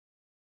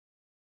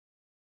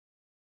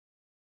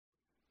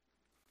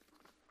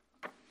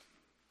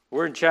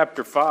We're in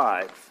chapter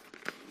 5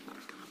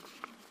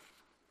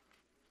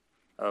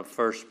 of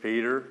 1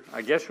 Peter.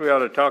 I guess we ought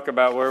to talk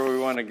about where we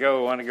want to go.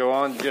 We want to go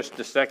on just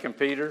to 2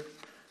 Peter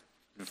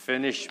to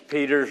finish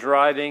Peter's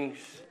writings.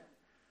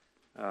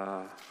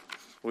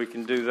 We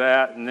can do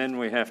that, and then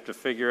we have to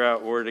figure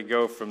out where to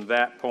go from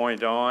that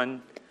point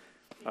on.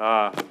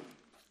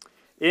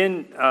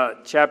 In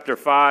chapter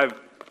 5,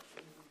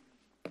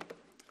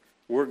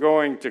 we're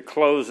going to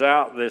close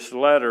out this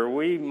letter.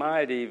 We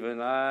might even,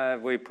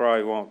 we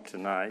probably won't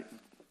tonight.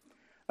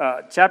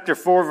 Chapter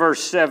 4,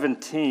 verse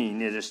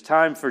 17, it is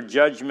time for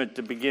judgment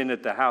to begin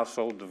at the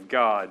household of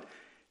God,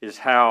 is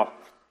how,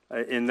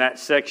 in that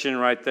section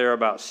right there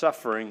about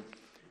suffering,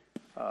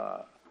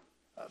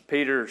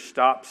 Peter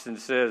stops and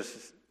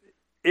says,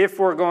 if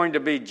we're going to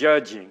be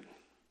judging,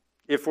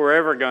 if we're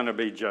ever going to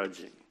be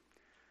judging,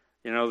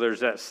 you know,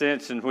 there's that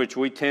sense in which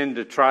we tend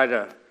to try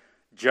to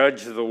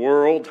judge the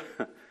world.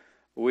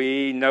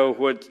 We know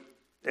what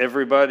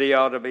everybody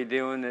ought to be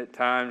doing. At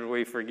times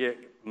we forget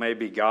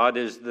maybe God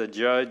is the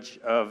judge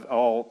of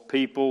all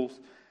peoples.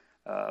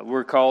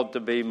 We're called to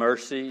be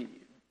mercy,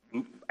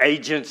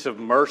 agents of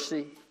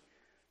mercy,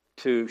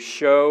 to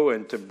show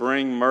and to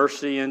bring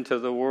mercy into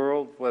the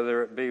world,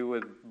 whether it be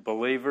with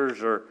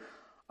believers or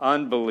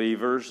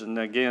unbelievers. And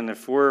again,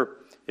 if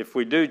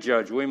we do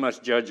judge, we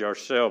must judge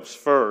ourselves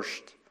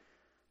first.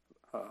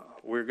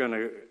 We're going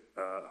to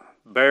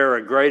bear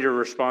a greater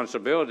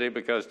responsibility,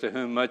 because to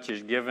whom much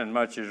is given,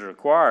 much is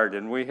required.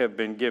 And we have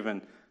been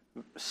given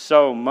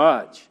so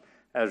much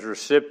as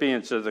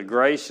recipients of the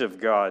grace of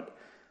God.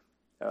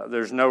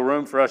 There's no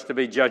room for us to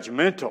be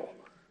judgmental.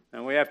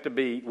 And we have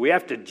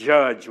to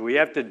judge. We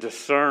have to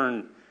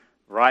discern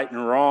right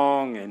and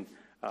wrong. And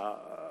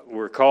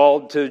we're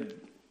called to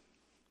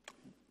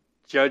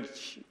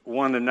judge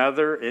one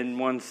another in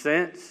one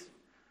sense,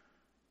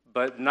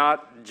 but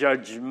not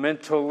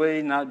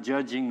judgmentally, not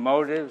judging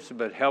motives,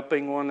 but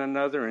helping one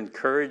another,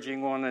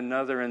 encouraging one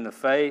another in the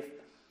faith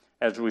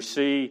as we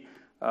see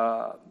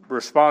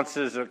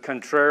responses are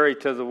contrary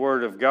to the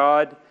Word of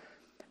God.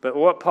 But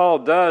what Paul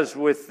does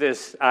with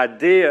this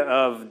idea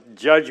of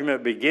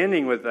judgment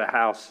beginning with the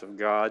house of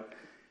God,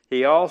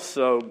 he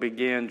also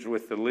begins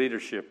with the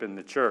leadership in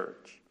the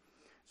church.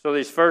 So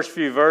these first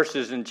few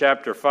verses in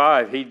chapter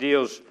 5,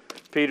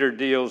 Peter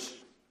deals,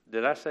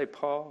 did I say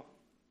Paul?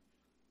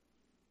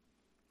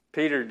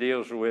 Peter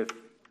deals with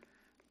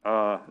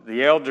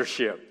the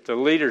eldership, the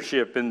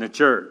leadership in the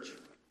church.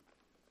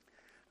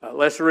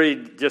 Let's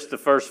read just the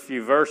first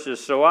few verses.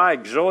 So I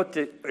exhort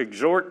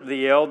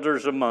the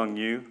elders among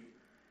you,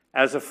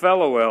 as a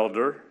fellow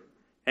elder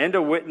and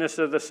a witness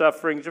of the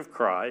sufferings of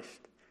Christ,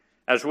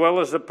 as well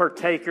as a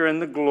partaker in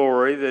the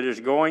glory that is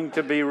going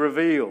to be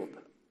revealed.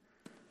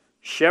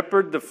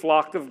 Shepherd the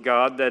flock of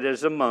God that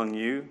is among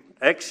you,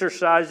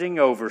 exercising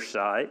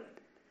oversight,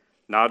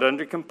 not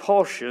under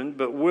compulsion,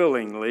 but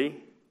willingly,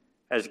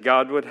 as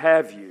God would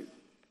have you.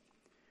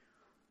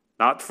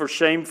 Not for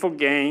shameful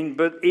gain,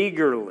 but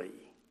eagerly.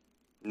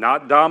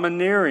 Not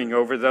domineering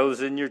over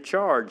those in your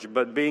charge,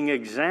 but being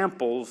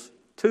examples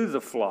to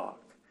the flock.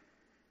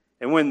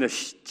 And when the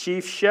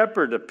chief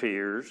shepherd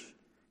appears,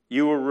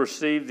 you will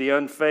receive the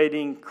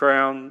unfading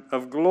crown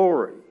of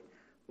glory.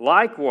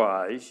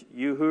 Likewise,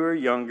 you who are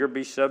younger,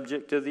 be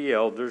subject to the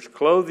elders.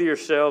 Clothe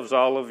yourselves,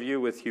 all of you,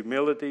 with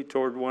humility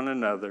toward one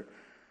another.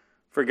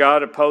 For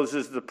God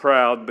opposes the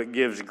proud, but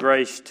gives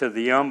grace to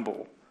the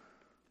humble.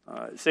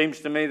 It seems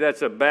to me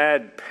that's a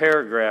bad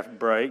paragraph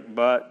break,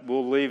 but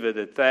we'll leave it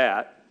at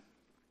that.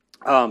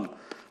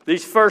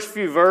 These first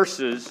few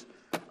verses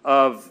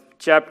of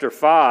chapter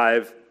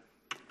 5,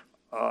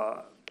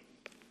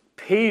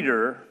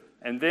 Peter,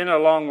 and then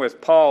along with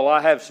Paul,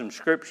 I have some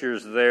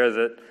scriptures there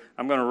that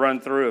I'm going to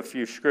run through a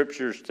few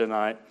scriptures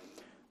tonight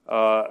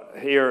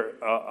here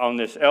on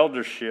this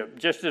eldership.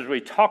 Just as we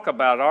talk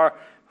about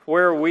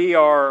where we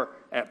are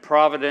at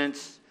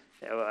Providence,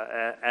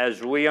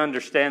 as we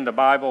understand the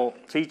Bible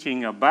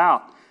teaching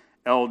about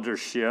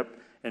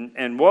eldership,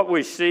 and what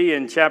we see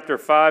in chapter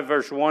 5,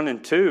 verse 1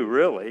 and 2,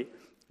 really,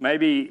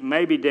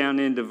 maybe down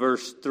into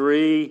verse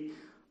 3,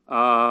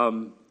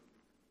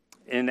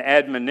 in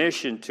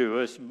admonition to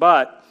us,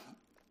 but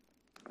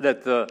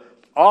that the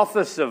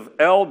office of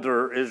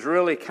elder is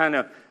really kind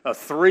of a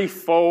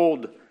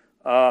threefold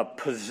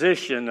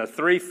position, a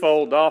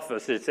threefold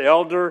office. It's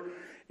elder,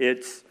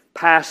 it's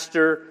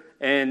pastor,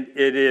 and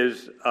it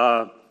is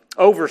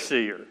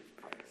overseer.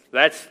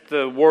 That's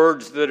the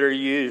words that are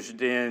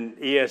used in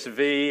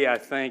ESV, I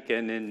think,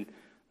 and in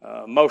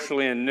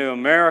mostly in New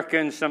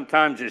American.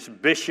 Sometimes it's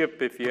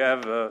bishop if you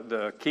have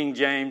the King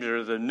James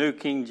or the New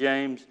King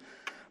James.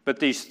 But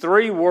these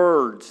three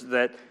words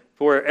that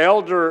where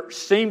elder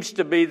seems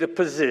to be the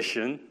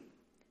position,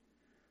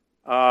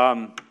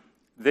 then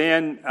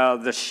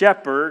the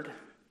shepherd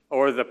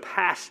or the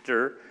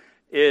pastor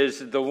is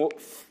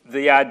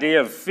the idea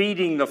of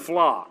feeding the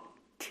flock,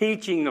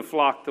 teaching the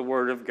flock the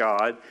Word of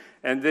God,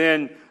 and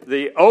then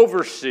the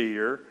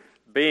overseer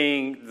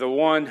being the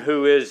one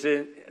who is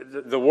in,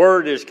 the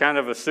Word is kind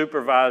of a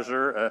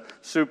supervisor, a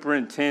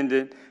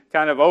superintendent,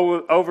 kind of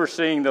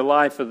overseeing the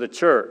life of the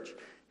church.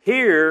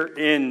 Here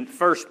in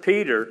 1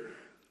 Peter,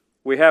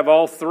 we have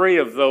all three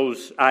of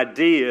those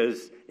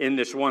ideas in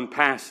this one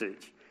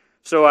passage.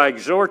 So I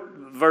exhort,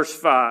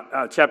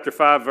 chapter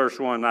 5, verse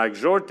 1, I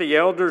exhort the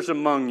elders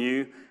among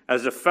you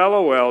as a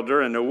fellow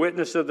elder and a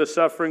witness of the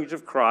sufferings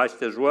of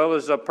Christ, as well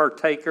as a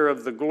partaker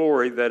of the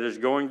glory that is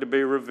going to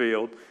be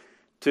revealed,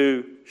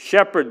 to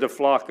shepherd the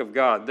flock of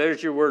God.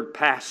 There's your word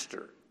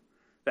pastor.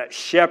 That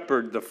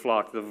shepherd the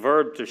flock. The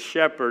verb to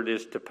shepherd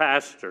is to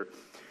pastor.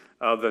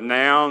 The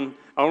noun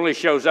only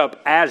shows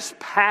up as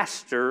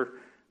pastor,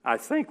 I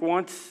think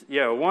once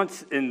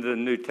in the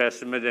New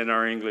Testament in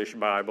our English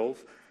Bibles,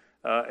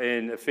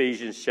 in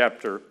Ephesians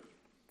chapter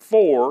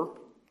 4,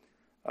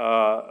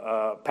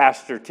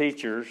 pastor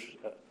teachers,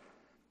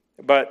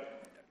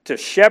 but to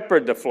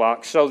shepherd the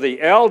flock. So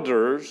the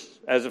elders,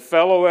 as a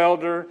fellow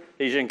elder,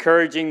 he's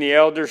encouraging the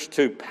elders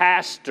to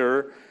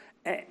pastor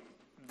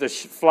the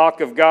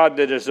flock of God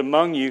that is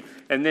among you,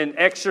 and then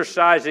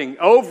exercising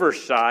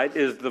oversight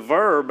is the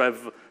verb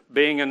of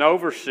being an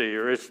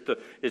overseer. It's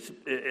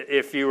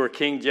if you were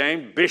King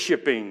James,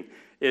 bishoping.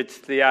 It's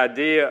the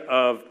idea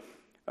of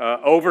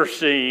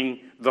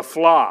overseeing the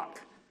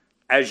flock.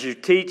 As you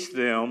teach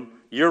them,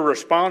 you're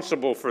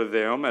responsible for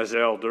them as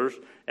elders,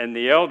 and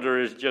the elder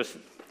is just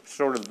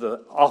sort of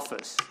the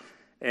office.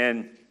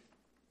 And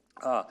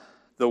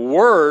the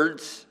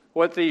words,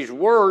 what these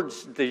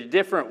words, these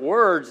different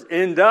words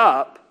end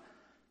up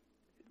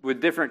with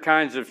different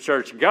kinds of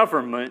church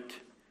government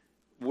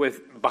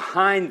with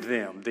behind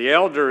them. The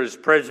elder is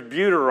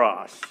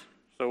presbyteros.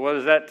 So what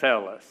does that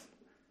tell us?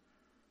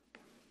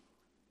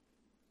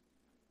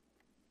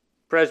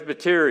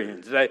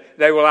 Presbyterians.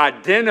 They will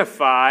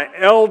identify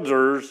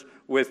elders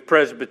with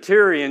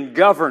Presbyterian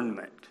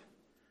government.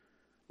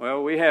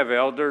 Well, we have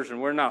elders and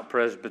we're not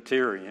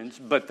Presbyterians,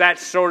 but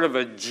that's sort of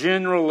a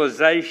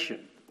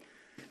generalization.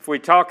 If we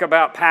talk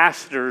about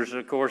pastors,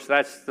 of course,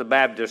 that's the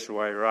Baptist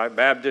way, right?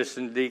 Baptists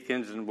and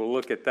deacons, and we'll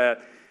look at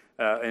that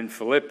in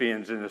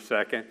Philippians in a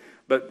second.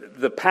 But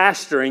the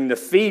pastoring, the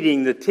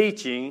feeding, the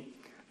teaching,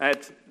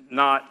 that's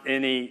not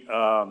any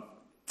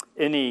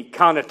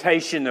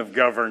connotation of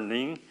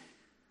governing.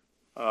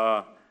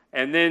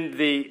 And then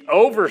the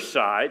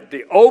oversight,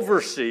 the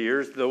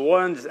overseers, the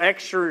ones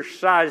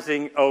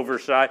exercising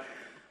oversight,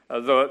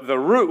 the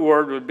root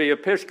word would be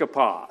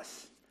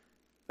episkopos,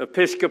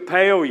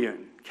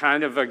 Episcopalian,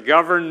 kind of a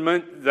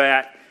government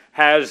that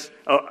has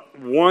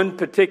one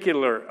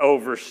particular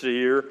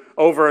overseer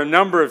over a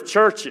number of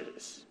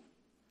churches,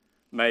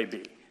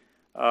 maybe.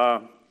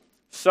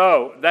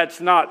 So that's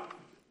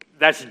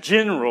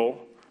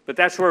general, but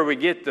that's where we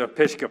get the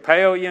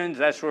Episcopalians,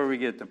 that's where we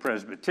get the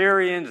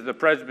Presbyterians, the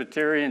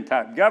Presbyterian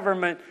type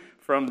government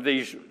from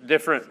these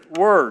different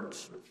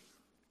words.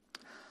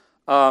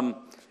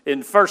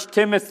 In 1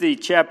 Timothy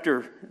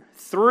chapter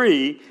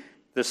 3,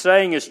 the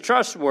saying is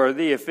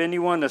trustworthy. If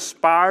anyone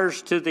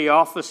aspires to the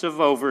office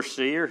of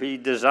overseer, he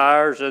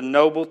desires a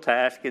noble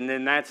task. And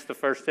then that's the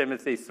 1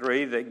 Timothy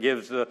 3 that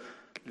gives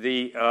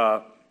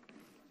the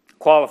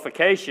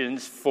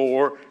qualifications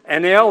for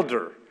an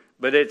elder.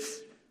 But it's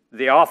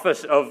the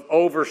office of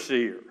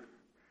overseer.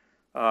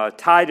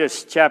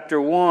 Titus chapter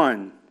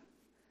 1,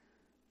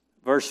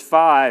 verse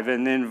 5,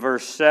 and then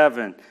verse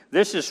 7.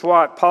 This is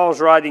what Paul's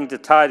writing to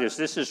Titus.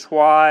 This is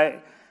why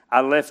I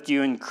left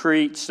you in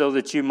Crete, so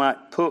that you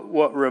might put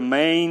what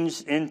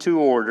remains into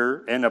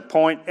order and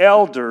appoint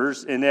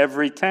elders in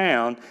every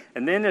town.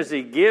 And then as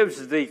he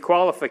gives the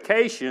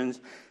qualifications,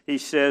 he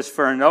says,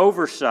 for an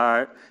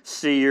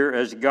overseer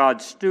as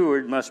God's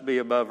steward must be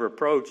above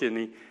reproach. And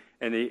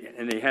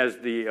he has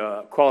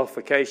the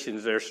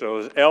qualifications there. So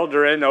as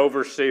elder and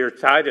overseer,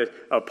 Titus,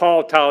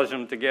 Paul ties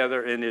them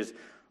together in his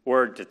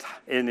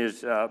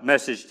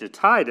message to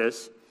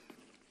Titus.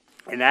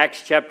 In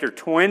Acts chapter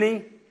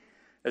 20,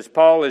 as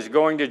Paul is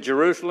going to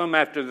Jerusalem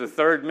after the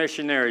third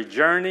missionary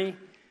journey,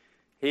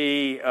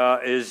 he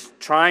is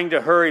trying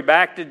to hurry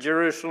back to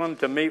Jerusalem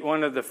to meet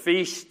one of the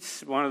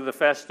feasts, one of the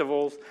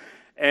festivals.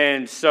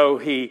 And so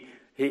he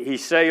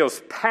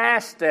sails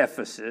past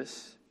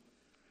Ephesus.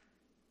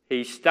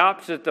 He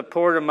stops at the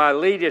port of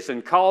Miletus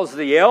and calls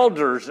the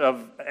elders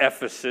of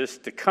Ephesus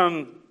to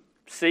come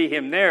see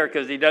him there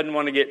because he doesn't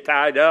want to get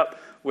tied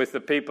up with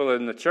the people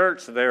in the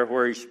church there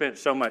where he spent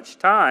so much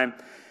time.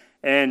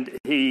 And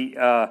he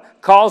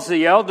calls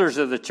the elders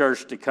of the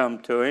church to come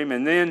to him.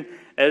 And then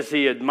as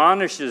he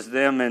admonishes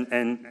them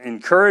and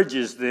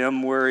encourages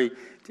them where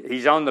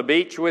he's on the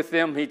beach with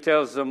them, he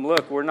tells them,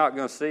 look, we're not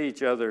going to see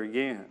each other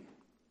again.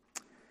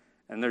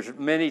 And there's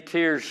many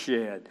tears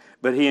shed.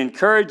 But he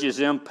encourages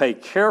them, pay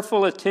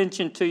careful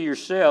attention to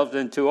yourselves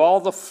and to all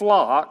the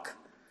flock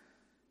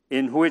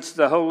in which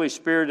the Holy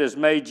Spirit has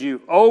made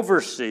you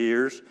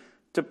overseers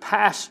to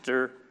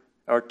pastor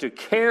or to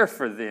care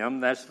for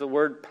them. That's the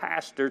word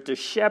pastor, to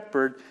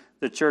shepherd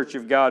the church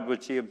of God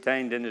which he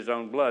obtained in his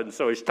own blood. And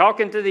so he's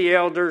talking to the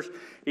elders.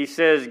 He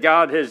says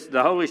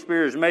the Holy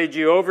Spirit has made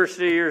you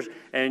overseers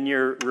and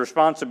your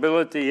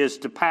responsibility is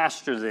to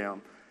pastor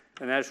them.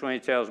 And that's when he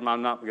tells them,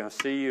 I'm not going to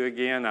see you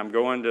again. I'm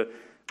going to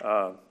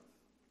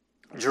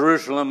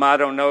Jerusalem, I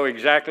don't know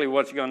exactly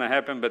what's going to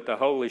happen, but the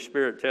Holy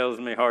Spirit tells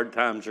me hard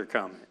times are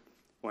coming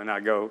when I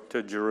go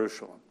to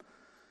Jerusalem.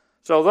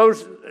 So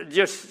those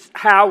just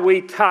how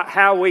we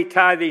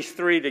tie these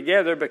three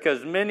together,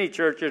 because many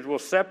churches will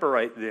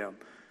separate them.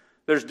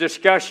 There's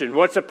discussion.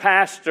 What's a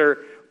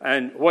pastor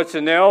and what's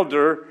an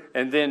elder,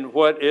 and then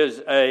what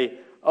is a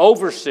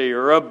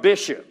overseer, a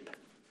bishop?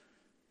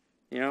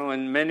 You know,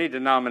 and many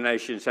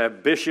denominations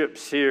have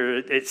bishops here.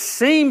 It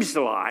seems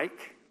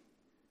like,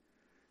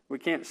 we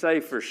can't say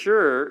for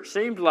sure,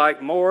 seems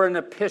like more an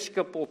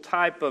Episcopal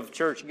type of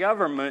church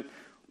government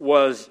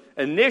was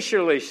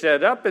initially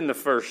set up in the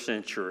first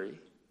century.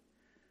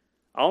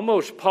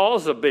 Almost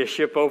Paul's a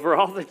bishop over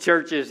all the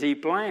churches he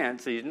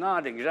plants. He's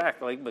not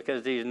exactly,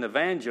 because he's an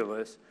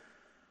evangelist.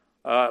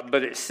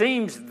 But it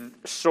seems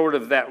sort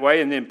of that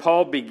way. And then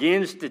Paul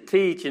begins to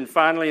teach, and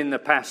finally in the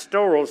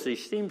pastorals, he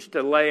seems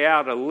to lay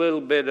out a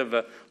little bit of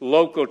a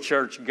local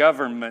church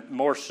government,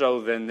 more so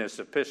than this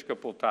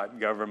Episcopal type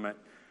government,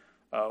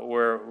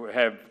 where we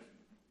have,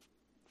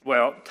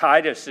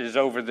 Titus is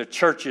over the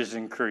churches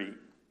in Crete.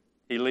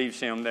 He leaves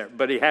him there.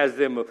 But he has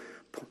him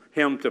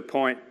to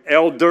appoint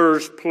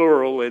elders,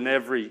 plural, in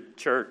every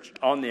church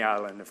on the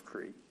island of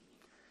Crete.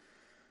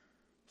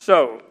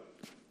 So,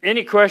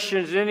 any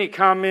questions, any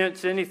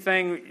comments,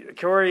 anything,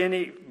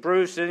 Corey,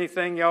 Bruce,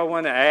 anything y'all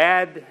want to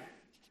add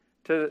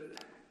to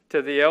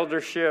the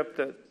eldership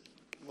that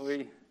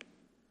we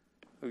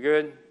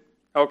good?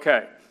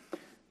 Okay.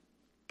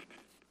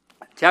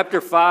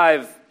 Chapter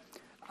 5,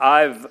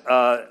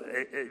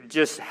 it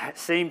just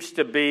seems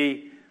to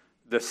be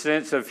the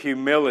sense of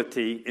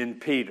humility in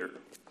Peter.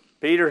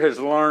 Peter has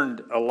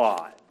learned a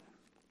lot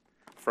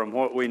from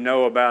what we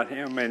know about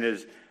him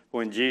and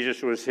when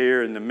Jesus was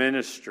here in the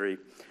ministry.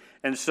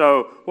 And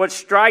so what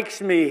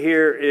strikes me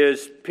here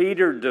is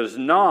Peter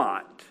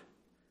doesn't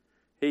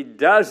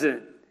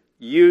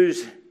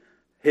use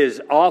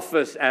his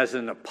office as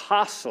an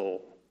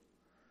apostle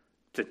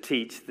to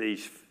teach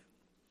these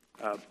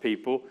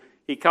people.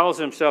 He calls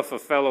himself a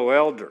fellow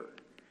elder.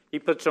 He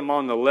puts them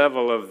on the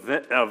level of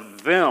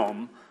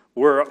them.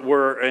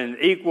 We're in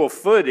equal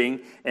footing,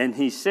 and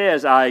he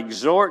says, I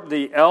exhort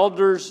the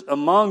elders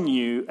among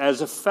you as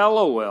a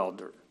fellow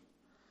elder.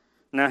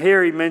 Now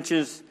here he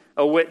mentions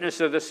a witness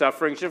of the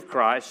sufferings of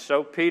Christ.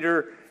 So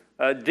Peter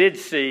did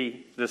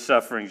see the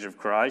sufferings of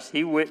Christ.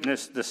 He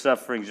witnessed the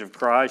sufferings of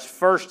Christ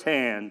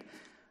firsthand.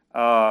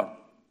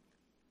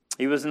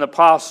 He was an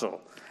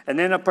apostle. And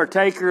then a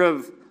partaker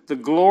of the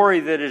glory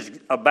that is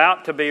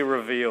about to be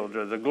revealed,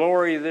 or the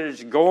glory that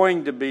is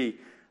going to be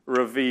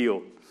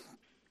revealed.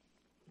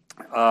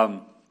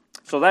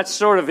 So that's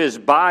sort of his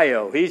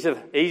bio. He's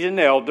an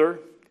elder.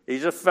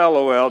 He's a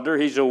fellow elder.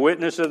 He's a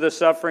witness of the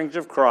sufferings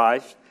of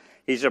Christ.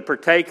 He's a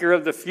partaker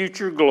of the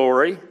future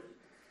glory.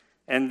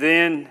 And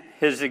then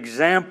his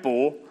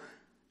example,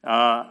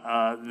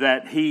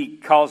 that he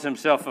calls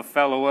himself a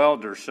fellow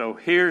elder. So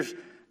here's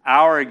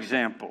our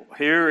example.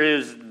 Here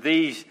is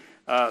these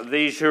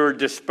who are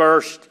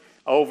dispersed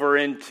over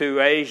into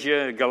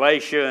Asia,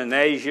 Galatia and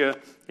Asia,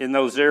 in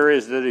those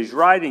areas that he's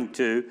writing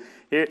to.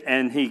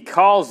 And he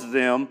calls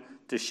them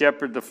to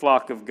shepherd the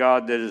flock of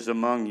God that is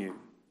among you.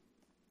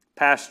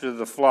 Pastor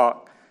the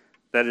flock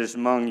that is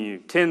among you.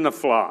 Tend the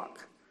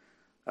flock.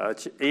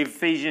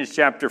 Ephesians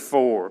chapter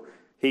 4.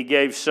 He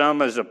gave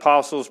some as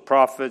apostles,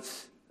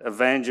 prophets,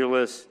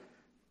 evangelists,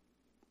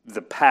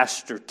 the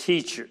pastor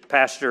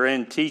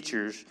and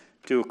teachers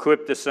to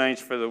equip the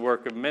saints for the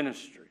work of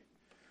ministry.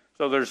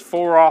 So there's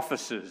 4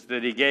 offices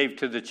that he gave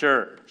to the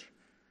church.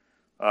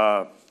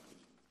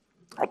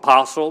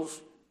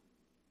 Apostles.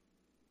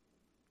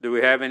 Do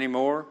we have any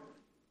more?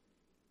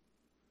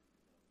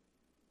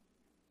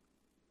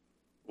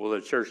 Well,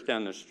 the church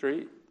down the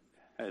street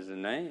has a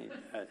name.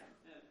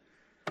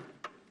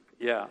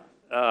 Yeah.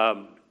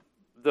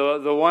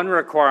 The one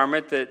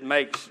requirement that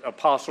makes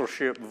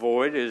apostleship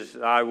void is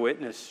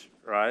eyewitness,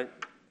 right?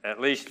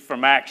 At least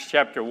from Acts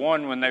chapter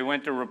 1, when they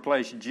went to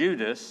replace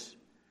Judas,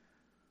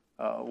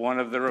 one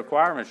of the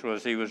requirements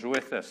was he was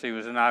with us. He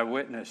was an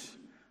eyewitness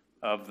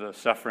of the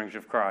sufferings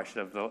of Christ,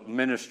 of the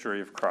ministry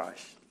of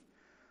Christ.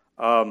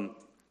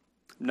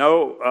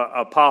 No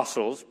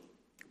apostles.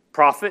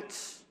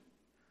 Prophets.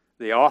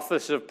 The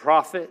office of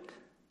prophet?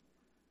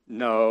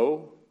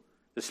 No.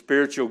 The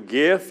spiritual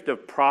gift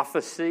of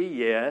prophecy?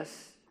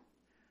 Yes.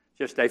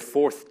 Just a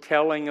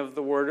foretelling of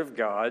the Word of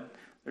God.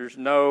 There's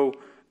no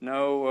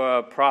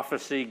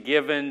prophecy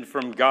given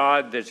from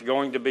God that's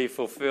going to be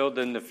fulfilled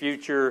in the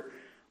future.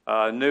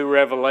 New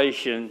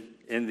revelation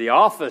in the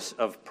office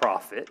of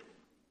prophet.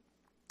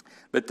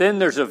 But then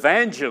there's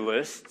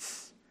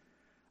evangelists.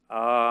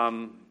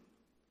 Not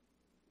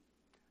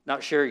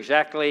sure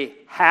exactly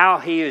how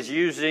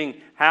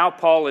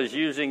Paul is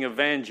using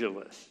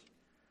evangelists.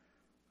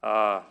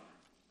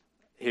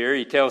 Here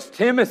he tells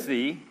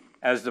Timothy,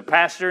 as the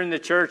pastor in the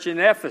church in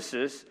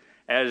Ephesus,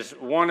 as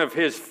one of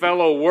his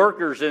fellow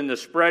workers in the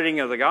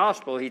spreading of the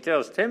gospel, he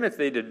tells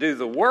Timothy to do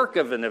the work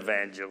of an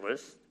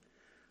evangelist,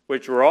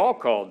 which we're all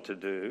called to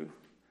do.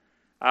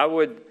 I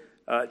would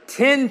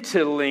tend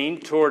to lean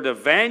toward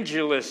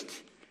evangelist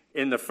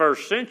in the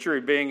first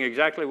century being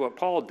exactly what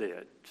Paul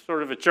did,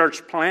 sort of a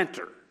church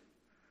planter.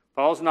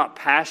 Paul's not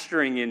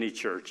pastoring any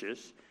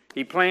churches.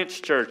 He plants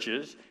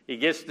churches, he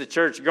gets the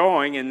church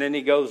going, and then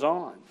he goes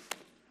on.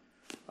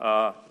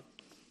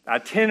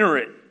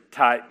 Itinerant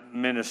type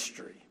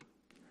ministry.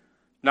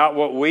 Not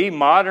what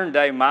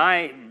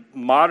my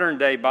modern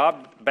day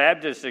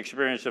Baptist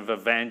experience of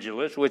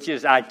evangelists, which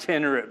is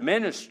itinerant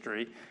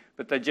ministry,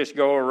 but they just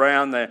go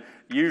around.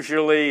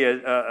 Usually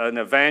an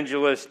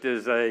evangelist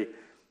is a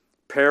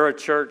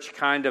parachurch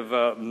kind of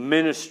a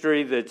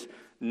ministry that's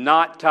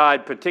not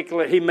tied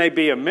particularly. He may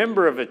be a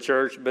member of a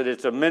church, but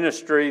it's a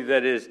ministry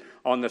that is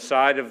on the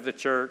side of the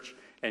church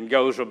and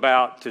goes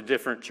about to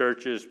different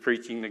churches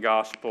preaching the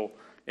gospel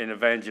in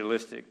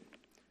evangelistic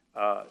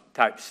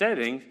type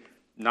settings.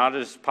 Not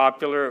as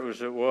popular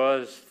as it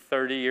was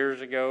 30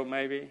 years ago,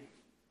 maybe.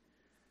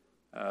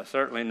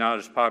 Certainly not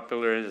as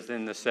popular as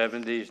in the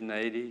 70s and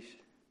 80s.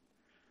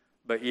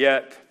 But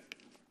yet,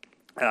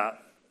 the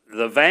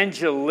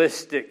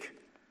evangelistic,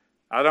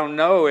 I don't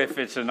know if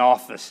it's an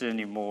office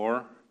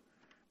anymore,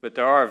 but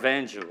there are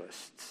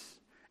evangelists.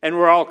 And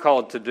we're all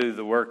called to do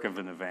the work of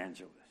an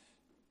evangelist.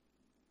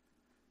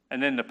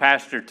 And then the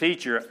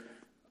pastor-teacher,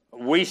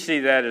 we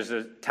see that as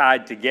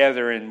tied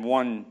together in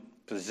one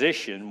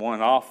position,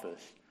 one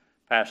office,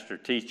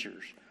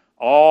 pastor-teachers.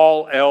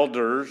 All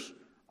elders,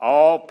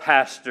 all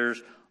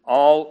pastors,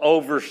 all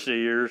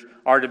overseers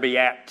are to be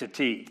apt to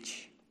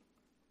teach.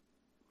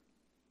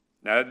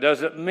 Now, that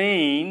doesn't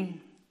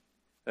mean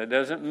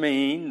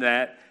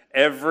that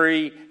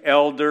every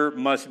elder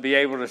must be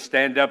able to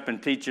stand up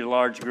and teach a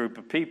large group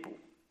of people.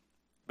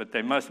 But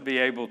they must be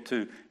able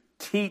to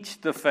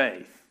teach the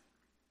faith,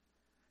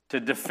 to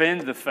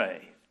defend the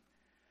faith,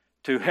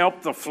 to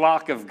help the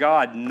flock of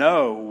God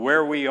know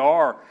where we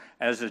are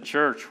as a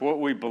church, what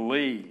we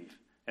believe,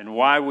 and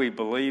why we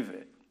believe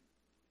it.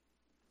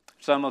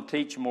 Some will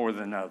teach more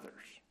than others.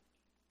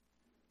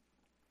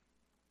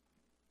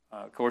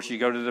 Of course, you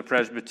go to the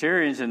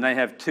Presbyterians, and they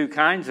have two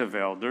kinds of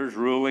elders,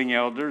 ruling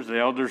elders, the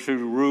elders who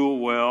rule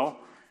well,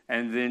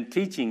 and then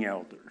teaching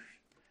elders.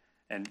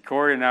 And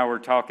Corey and I were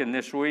talking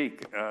this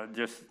week,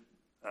 just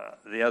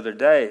the other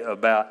day,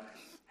 about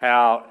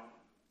how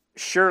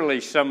surely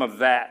some of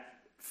that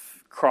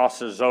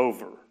crosses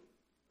over.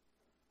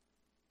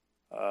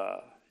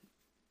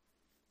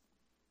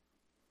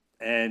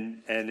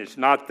 And it's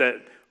not that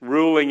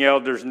ruling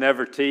elders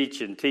never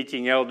teach and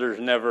teaching elders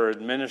never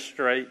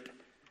administrate,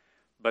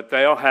 but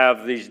they'll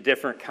have these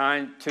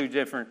two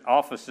different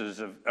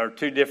offices or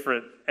two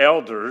different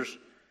elders,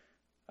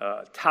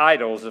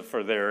 titles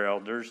for their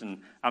elders,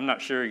 and I'm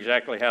not sure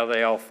exactly how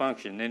they all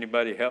function.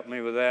 Anybody help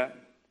me with that?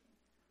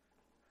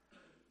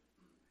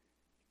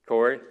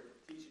 Corey?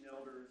 Teaching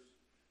elders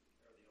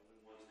are the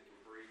only ones that can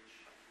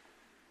preach.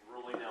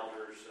 Ruling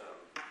elders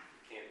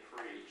can't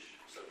preach.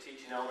 So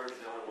teaching elders are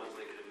the only ones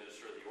that can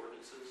administer the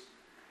ordinances,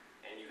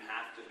 and you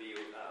have to be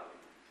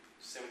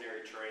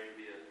seminary trained to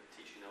be a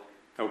teaching elder.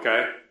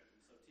 Okay. So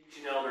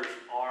teaching elders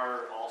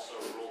are also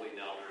ruling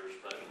elders,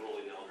 but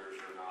ruling elders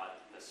are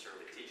not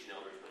necessarily teaching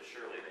elders, but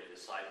surely they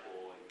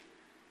disciple and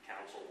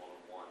counsel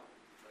one-on-one.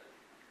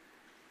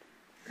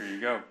 There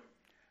you go.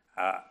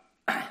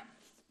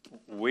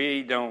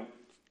 We don't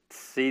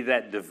see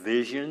that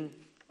division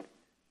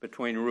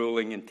between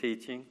ruling and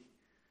teaching.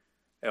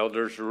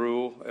 Elders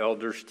rule,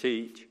 elders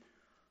teach.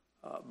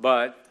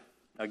 But,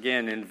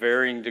 again, in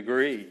varying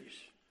degrees.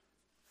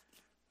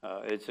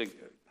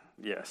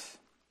 Yes.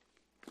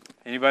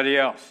 Anybody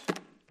else?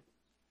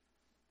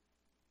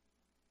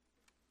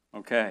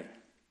 Okay.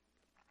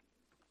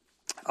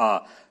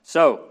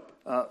 So,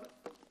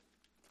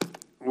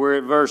 we're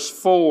at verse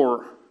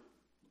 4.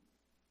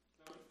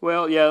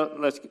 Well, yeah,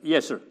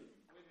 yes, sir. When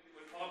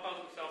Paul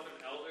calls himself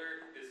an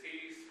elder, is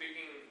he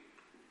speaking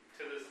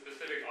to the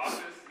specific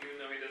office,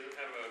 even though he doesn't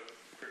have a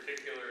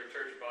particular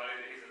church body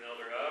that he's an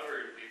elder of,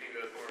 or do you think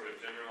that's more of a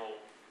general,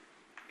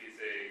 he's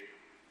a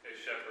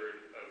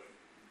shepherd of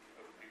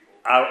people?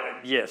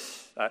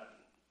 Yes.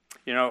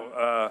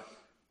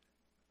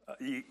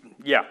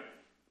 Yeah.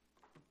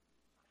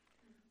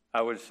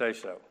 I would say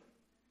so.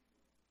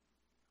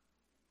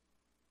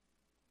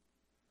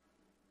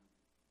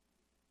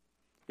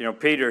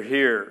 Peter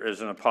here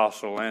is an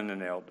apostle and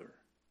an elder.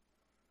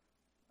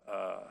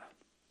 I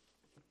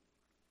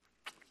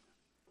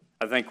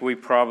think we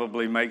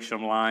probably make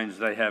some lines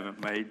they haven't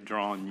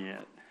drawn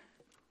yet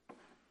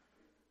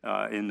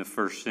in the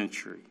first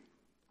century.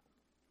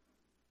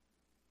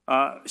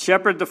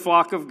 Shepherd the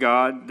flock of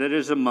God that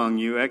is among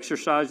you,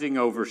 exercising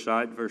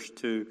oversight, verse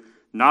 2,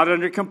 not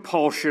under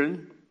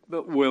compulsion,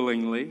 but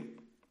willingly,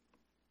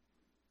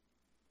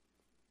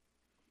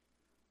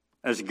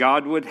 as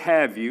God would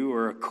have you,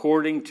 or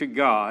according to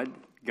God,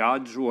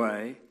 God's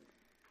way,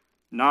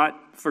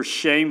 not for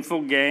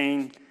shameful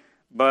gain,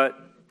 but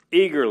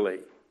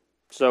eagerly.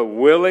 So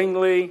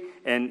willingly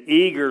and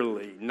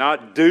eagerly,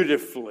 not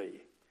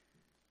dutifully,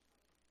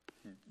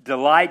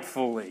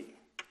 delightfully,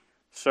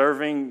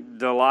 serving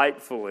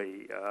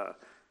delightfully.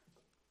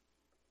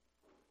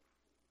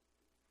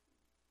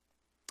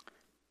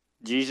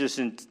 Jesus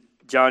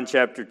John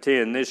chapter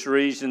 10, this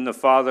reason the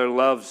Father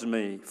loves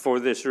me. For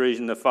this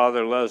reason the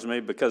Father loves me,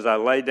 because I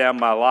lay down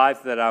my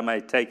life that I may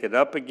take it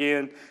up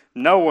again.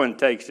 No one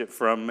takes it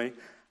from me.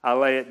 I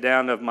lay it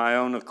down of my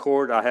own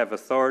accord. I have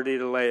authority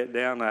to lay it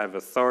down. I have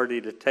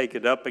authority to take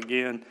it up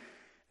again.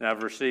 And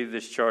I've received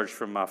this charge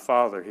from my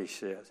Father, he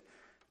says.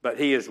 But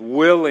he is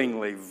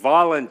willingly,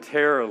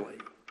 voluntarily,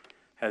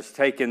 has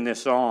taken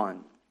this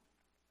on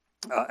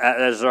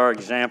as our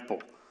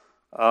example.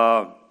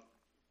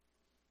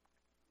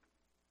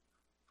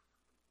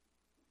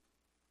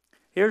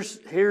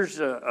 Here's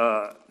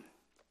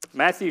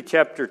Matthew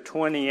chapter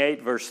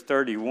 28, verse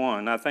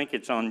 31. I think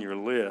it's on your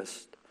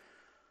list.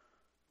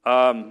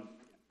 My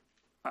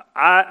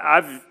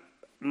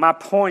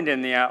point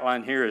in the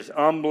outline here is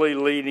humbly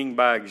leading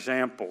by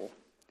example.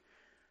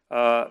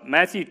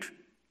 Matthew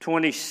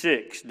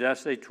 26, did I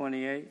say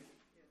 28?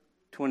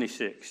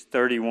 26,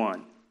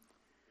 31.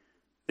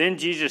 Then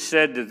Jesus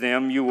said to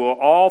them, you will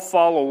all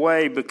fall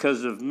away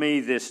because of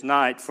me this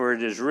night, for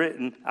it is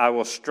written, I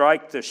will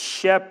strike the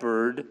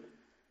shepherd,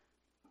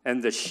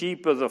 and the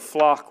sheep of the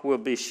flock will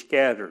be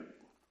scattered.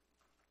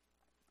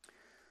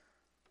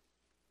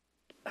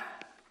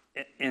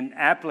 In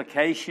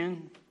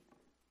application,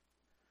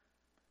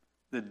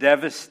 the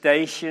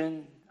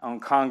devastation on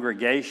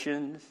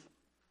congregations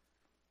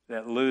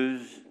that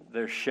lose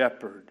their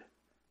shepherd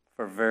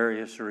for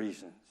various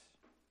reasons.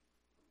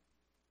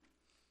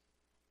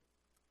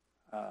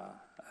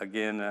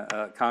 Again,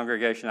 a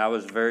congregation I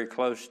was very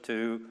close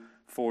to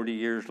 40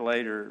 years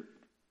later,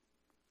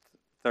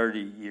 30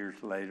 years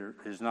later,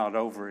 is not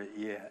over it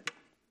yet.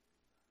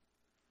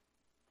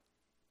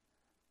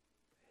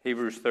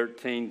 Hebrews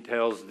 13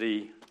 tells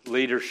the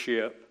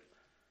leadership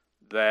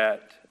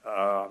that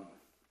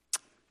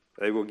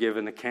they will give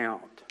an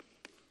account.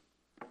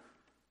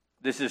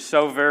 This is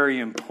so very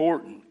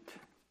important.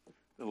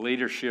 The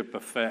leadership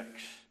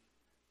affects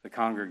the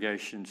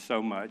congregation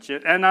so much.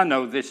 And I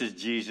know this is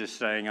Jesus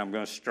saying, I'm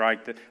going to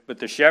strike but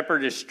the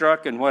shepherd is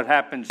struck, and what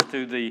happens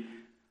to the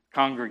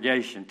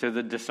congregation, to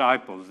the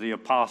disciples, the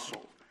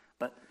apostles?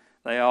 But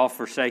they all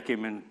forsake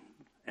him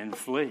and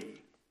flee.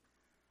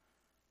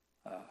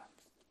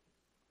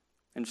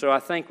 And so I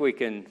think we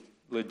can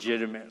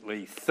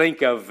legitimately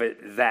think of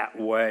it that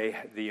way,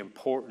 the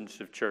importance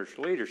of church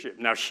leadership.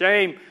 Now,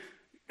 shame,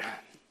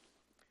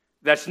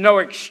 that's no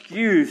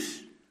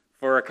excuse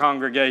for a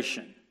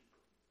congregation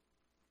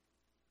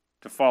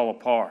to fall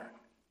apart.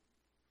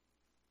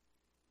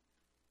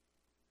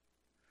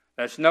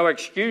 That's no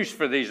excuse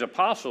for these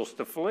apostles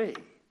to flee.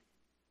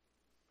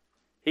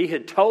 He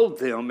had told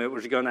them it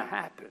was going to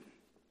happen.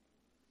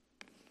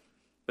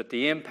 But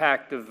the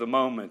impact of the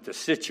moment, the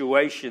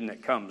situation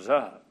that comes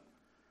up.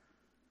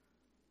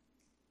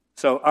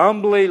 So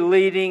humbly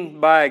leading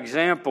by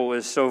example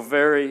is so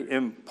very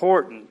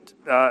important.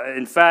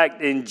 In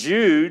fact, in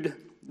Jude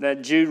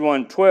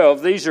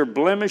 1:12, these are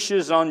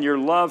blemishes on your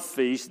love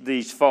feast,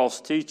 these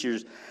false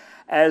teachers,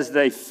 as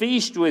they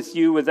feast with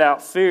you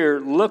without fear,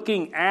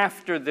 looking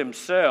after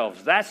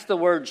themselves. That's the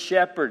word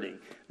shepherding.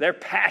 They're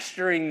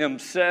pasturing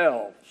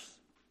themselves.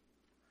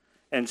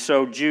 And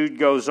so Jude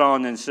goes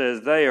on and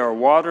says, they are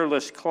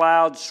waterless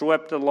clouds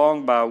swept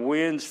along by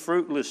winds,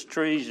 fruitless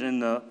trees in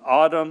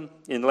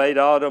late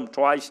autumn,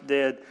 twice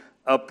dead,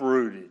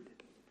 uprooted.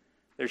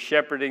 They're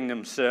shepherding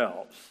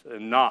themselves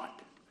and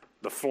not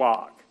the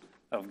flock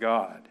of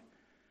God.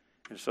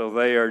 And so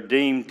they are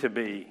deemed to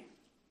be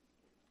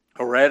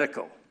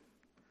heretical,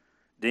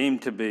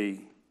 deemed to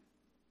be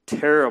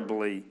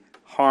terribly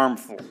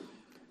harmful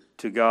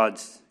to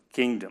God's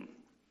kingdom.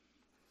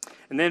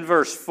 And then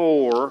verse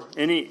 4,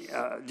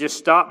 just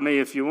stop me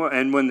if you want.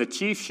 And when the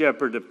chief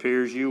shepherd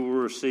appears, you will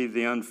receive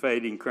the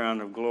unfading crown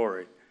of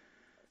glory.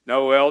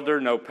 No elder,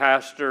 no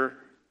pastor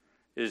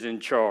is in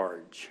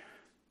charge.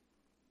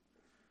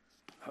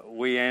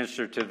 We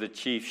answer to the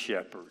chief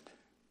shepherd.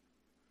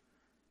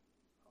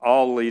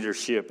 All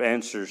leadership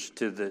answers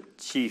to the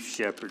chief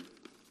shepherd.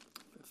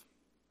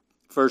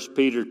 1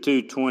 Peter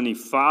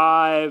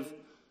 2:25,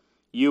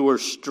 you were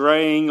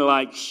straying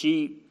like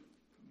sheep,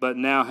 but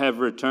now have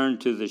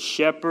returned to the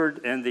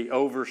shepherd and the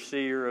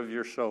overseer of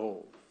your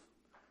souls.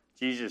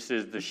 Jesus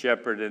is the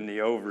shepherd and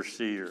the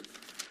overseer.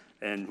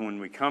 And when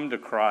we come to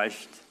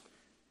Christ,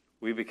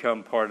 we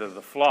become part of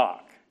the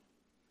flock.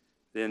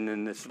 Then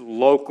in this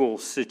local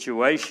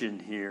situation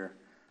here,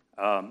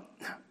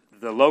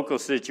 the local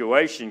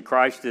situation,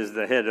 Christ is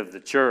the head of the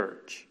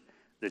church.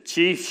 The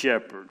chief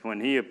shepherd,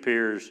 when he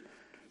appears,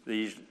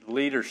 these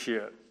leaders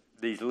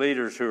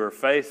who are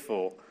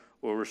faithful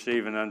will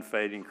receive an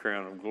unfading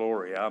crown of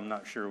glory. I'm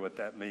not sure what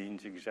that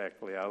means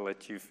exactly. I'll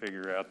let you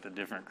figure out the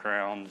different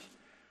crowns.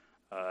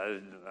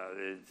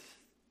 It's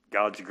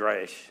God's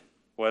grace.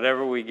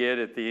 Whatever we get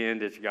at the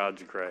end, it's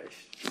God's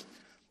grace.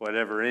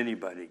 Whatever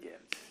anybody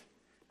gets.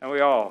 And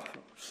we all have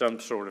some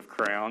sort of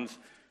crowns.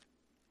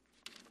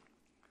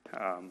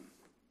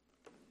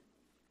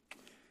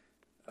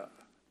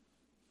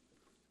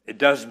 It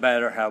does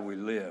matter how we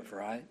live,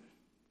 right?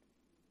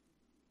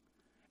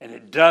 And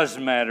it does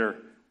matter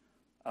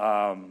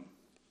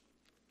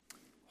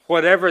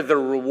whatever the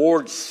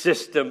reward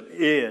system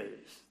is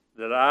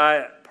that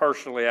I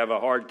personally have a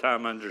hard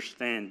time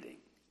understanding.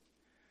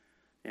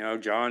 You know,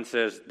 John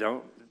says,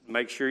 don't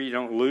make sure you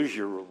don't lose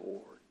your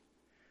reward.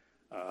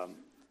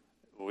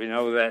 We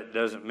know that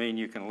doesn't mean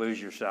you can lose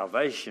your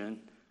salvation,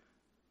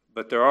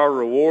 but there are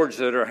rewards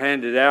that are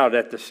handed out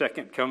at the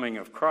second coming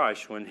of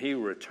Christ when he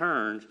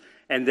returns,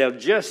 and they'll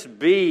just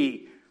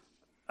be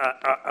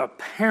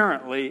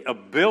apparently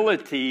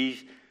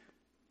abilities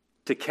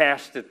to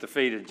cast at the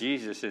feet of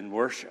Jesus in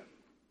worship,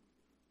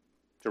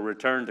 to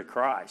return to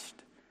Christ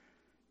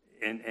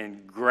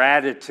in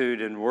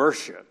gratitude and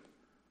worship.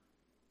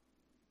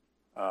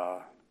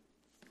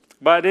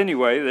 But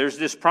anyway, there's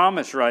this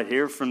promise right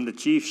here from the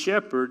chief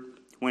shepherd.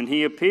 When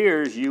he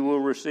appears, you will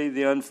receive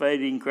the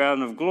unfading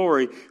crown of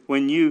glory.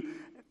 When you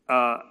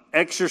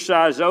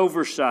exercise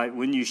oversight,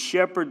 when you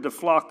shepherd the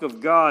flock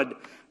of God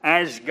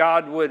as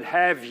God would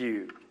have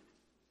you.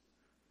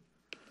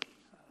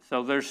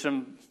 So there's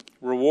some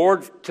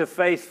reward to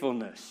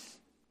faithfulness.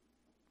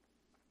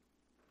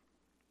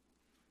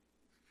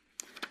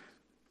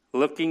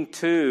 Looking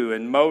to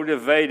and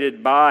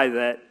motivated by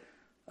that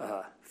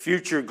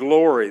future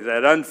glory,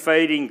 that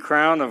unfading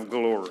crown of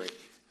glory.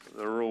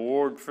 The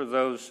reward for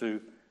those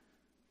who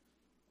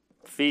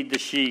feed the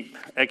sheep,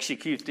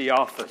 execute the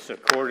office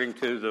according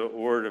to the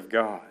Word of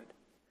God.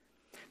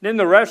 Then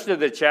the rest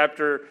of the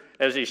chapter,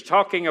 as he's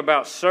talking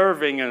about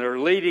serving and or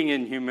leading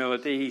in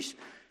humility,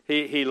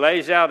 he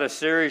lays out a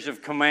series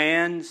of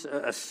commands,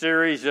 a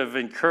series of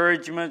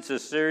encouragements, a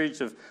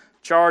series of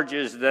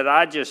charges that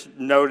I just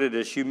noted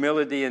as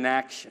humility in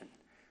action.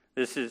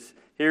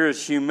 Here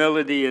is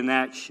humility in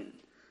action.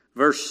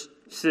 Verse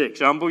 6,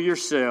 humble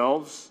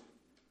yourselves.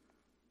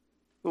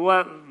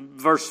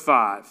 Verse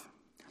 5,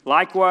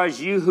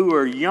 likewise you who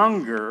are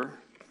younger,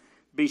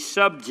 be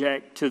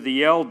subject to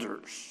the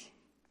elders.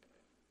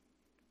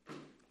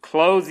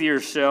 Clothe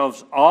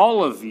yourselves,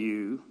 all of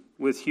you,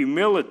 with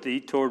humility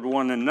toward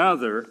one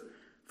another,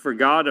 for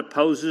God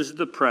opposes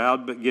the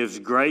proud, but gives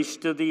grace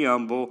to the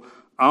humble.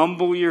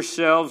 Humble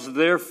yourselves,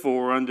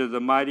 therefore, under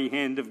the mighty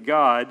hand of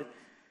God,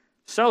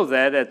 so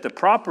that at the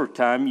proper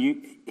time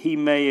he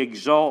may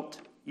exalt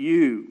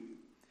you.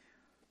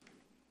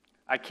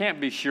 I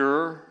can't be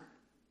sure.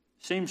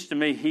 Seems to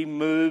me he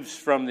moves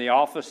from the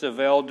office of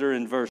elder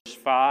in verse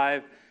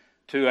 5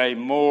 to a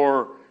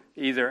more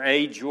either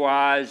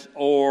age-wise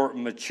or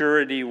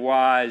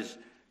maturity-wise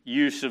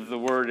use of the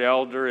word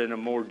elder in a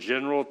more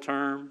general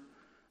term.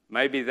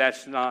 Maybe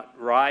that's not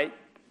right,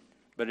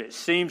 but it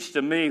seems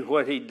to me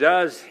what he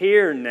does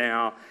here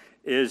now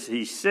is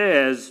he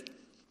says,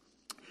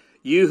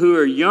 you who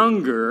are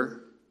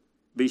younger,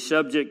 be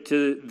subject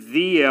to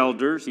the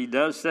elders. He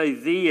does say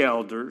the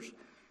elders.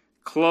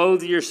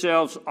 Clothe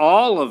yourselves,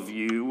 all of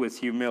you, with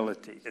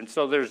humility. And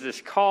so there's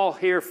this call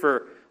here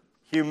for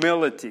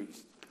humility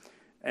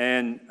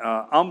and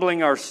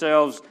humbling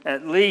ourselves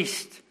at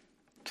least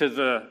to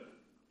the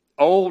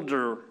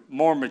older,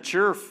 more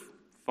mature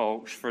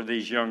folks for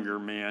these younger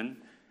men.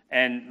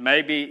 And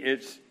maybe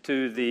it's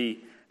to the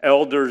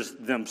elders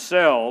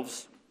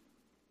themselves.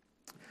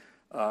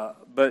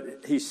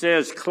 But he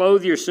says,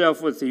 clothe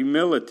yourself with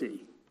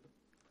humility.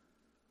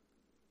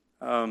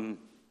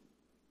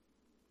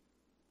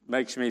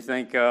 Makes me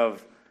think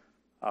of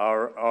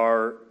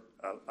our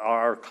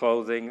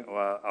clothing.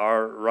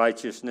 Our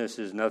righteousness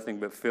is nothing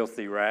but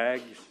filthy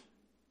rags.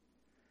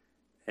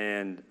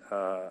 And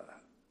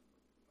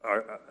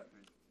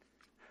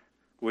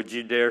would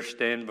you dare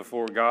stand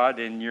before God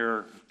in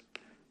your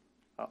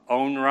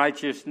own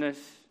righteousness?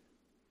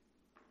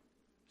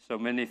 So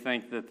many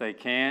think that they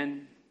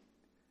can.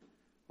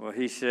 Well,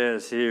 he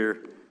says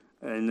here,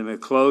 and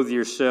clothe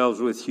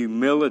yourselves with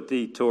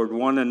humility toward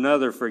one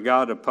another, for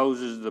God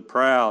opposes the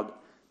proud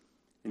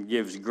and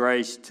gives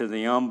grace to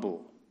the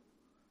humble.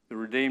 The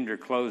redeemed are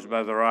clothed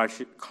by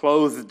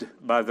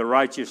the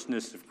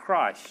righteousness of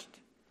Christ.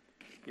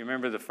 You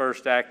remember the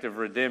first act of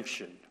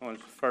redemption. What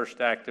was the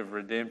first act of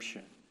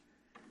redemption?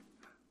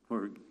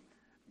 Where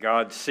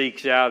God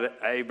seeks out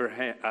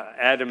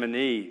Adam and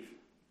Eve,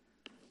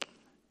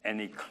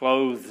 and he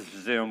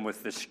clothes them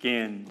with the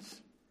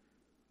skins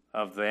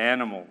of the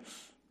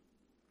animals.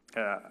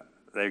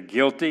 They're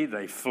guilty.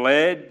 They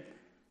fled.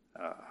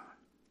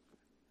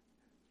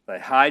 They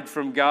hide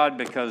from God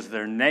because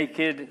they're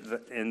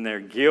naked in their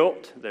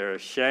guilt. They're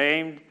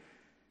ashamed.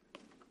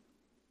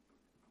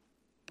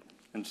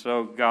 And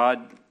so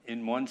God,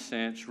 in one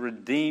sense,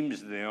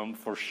 redeems them,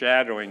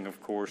 foreshadowing,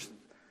 of course,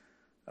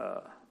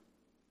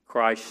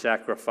 Christ's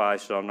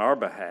sacrifice on our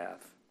behalf,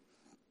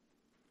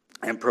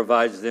 and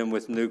provides them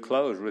with new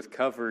clothes, with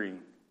covering.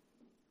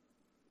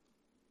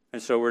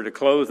 And so we're to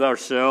clothe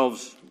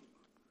ourselves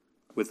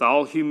with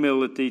all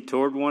humility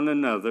toward one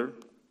another.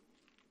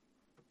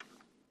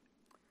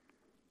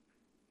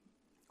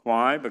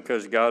 Why?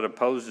 Because God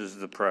opposes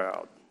the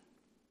proud.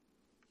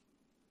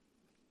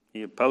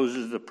 He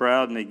opposes the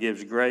proud and he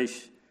gives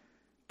grace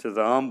to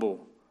the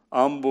humble.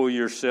 Humble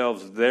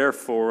yourselves,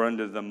 therefore,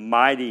 under the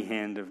mighty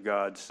hand of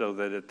God, so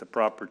that at the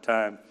proper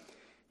time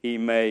he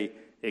may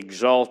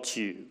exalt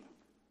you.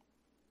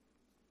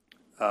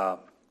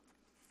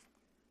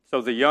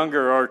 So the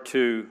younger are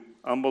to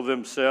humble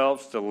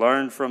themselves, to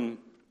learn from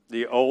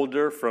the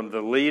older, from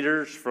the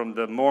leaders, from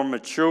the more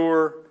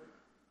mature,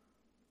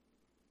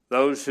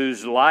 those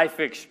whose life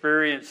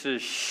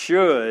experiences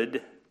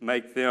should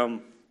make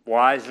them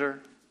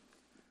wiser.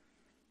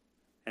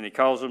 And he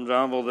calls them to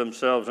humble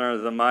themselves under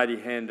the mighty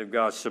hand of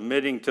God,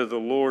 submitting to the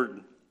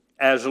Lord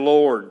as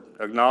Lord,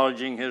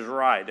 acknowledging his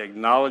right,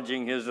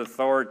 acknowledging his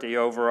authority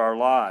over our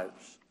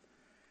lives.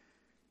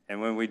 And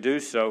when we do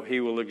so,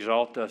 he will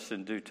exalt us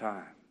in due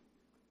time.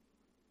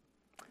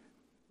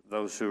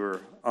 Those who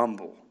are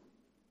humble.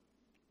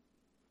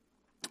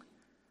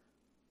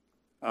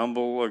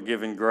 Humble are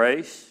given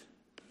grace.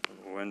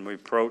 When we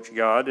approach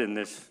God in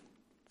this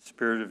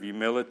spirit of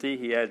humility,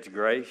 he adds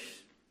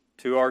grace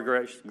to our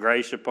grace,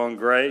 grace upon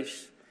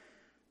grace.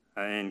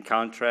 In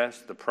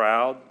contrast, the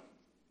proud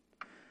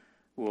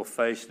will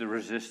face the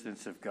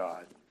resistance of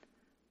God,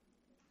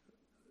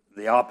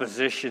 the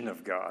opposition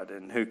of God,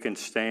 and who can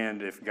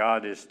stand if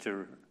God is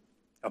to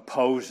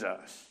oppose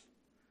us.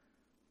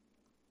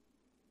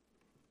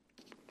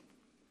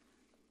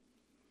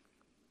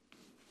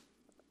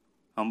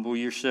 Humble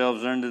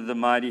yourselves under the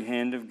mighty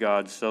hand of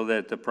God, so that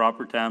at the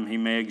proper time he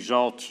may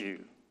exalt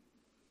you.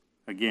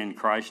 Again,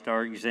 Christ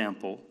our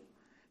example.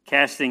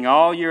 Casting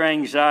all your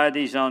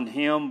anxieties on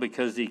him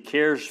because he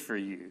cares for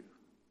you.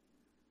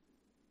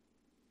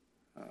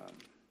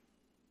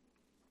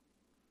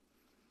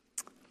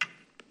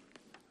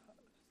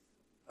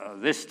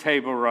 This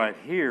table right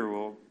here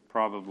will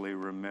probably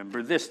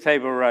remember. This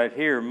table right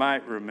here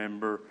might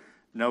remember,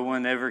 no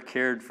one ever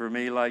cared for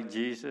me like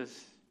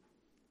Jesus.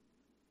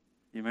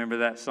 You remember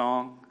that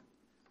song?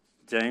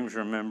 James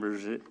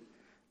remembers it.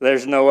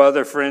 There's no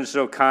other friend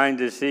so kind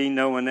as he.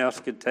 No one else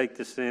could take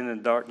the sin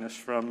and darkness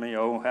from me.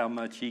 Oh, how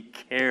much he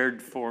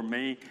cared for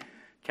me.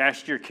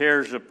 Cast your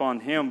cares upon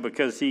him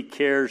because he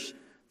cares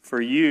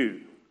for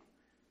you.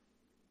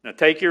 Now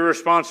take your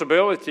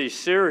responsibilities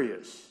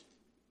serious.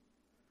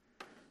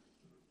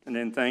 And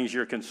then things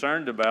you're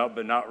concerned about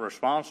but not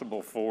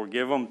responsible for,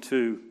 give them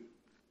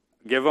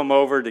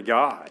over to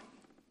God.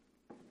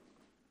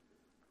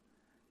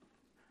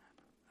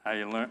 How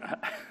you learn?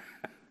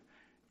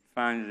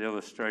 Find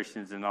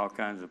illustrations in all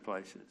kinds of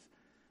places.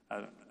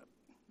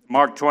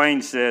 Mark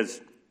Twain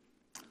says,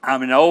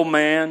 I'm an old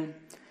man.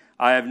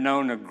 I have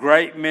known a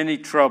great many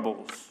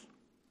troubles,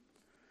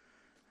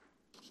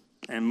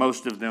 and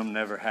most of them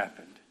never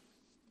happened.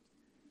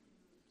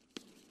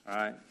 All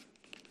right?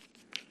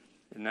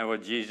 Isn't that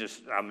what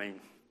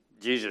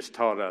Jesus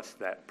taught us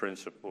that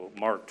principle.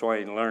 Mark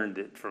Twain learned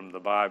it from the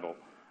Bible,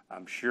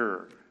 I'm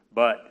sure.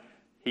 But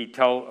he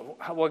told,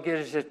 what good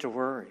is it to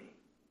worry?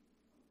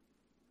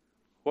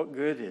 What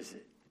good is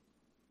it?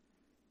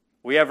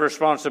 We have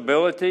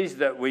responsibilities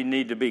that we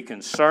need to be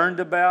concerned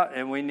about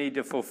and we need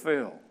to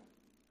fulfill.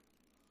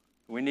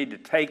 We need to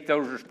take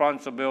those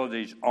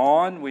responsibilities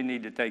on. We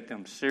need to take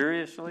them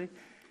seriously.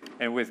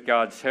 And with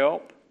God's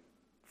help,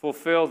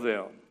 fulfill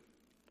them.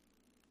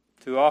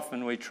 Too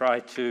often we try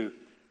to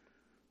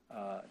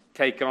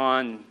take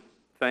on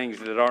things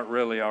that aren't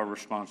really our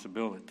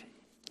responsibility.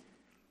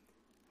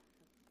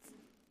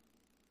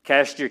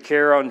 Cast your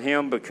care on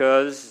him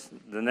because,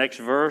 the next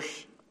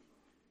verse,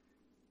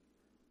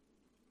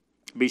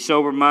 be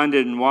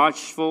sober-minded and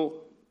watchful.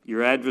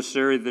 Your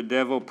adversary, the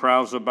devil,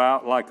 prowls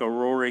about like a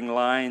roaring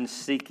lion,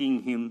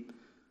 seeking him,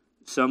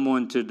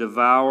 someone to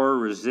devour.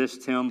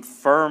 Resist him,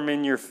 firm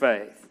in your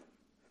faith.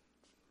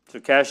 So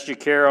cast your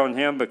care on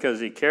him because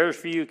he cares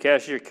for you.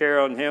 Cast your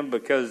care on him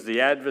because the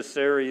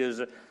adversary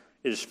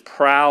is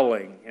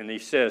prowling. And he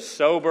says,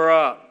 sober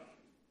up.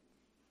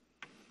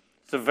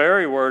 It's the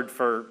very word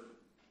for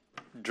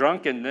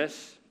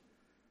drunkenness.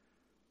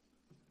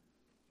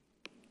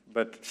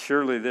 But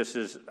surely this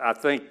is, I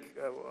think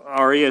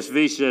our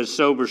ESV says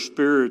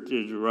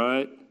sober-spirited,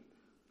 right?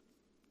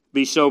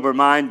 Be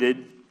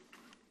sober-minded.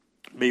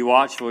 Be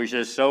watchful. He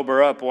says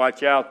sober up,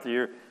 watch out.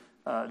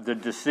 The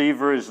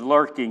deceiver is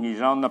lurking.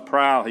 He's on the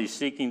prowl. He's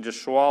seeking to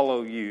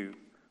swallow you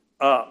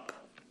up.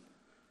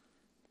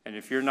 And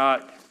if you're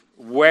not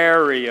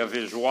wary of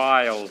his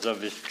wiles,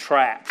 of his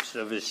traps,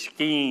 of his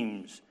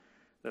schemes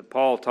that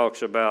Paul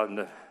talks about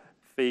in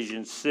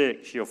Ephesians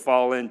 6, you'll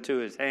fall into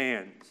his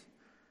hands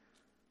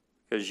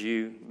because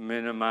you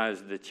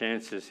minimize the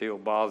chances he'll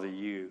bother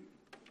you.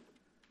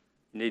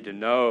 We need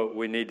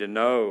to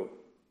know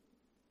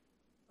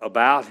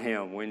about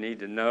him. We need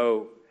to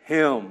know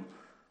him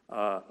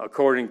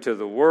according to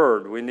the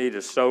Word. We need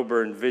a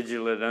sober and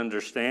vigilant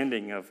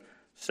understanding of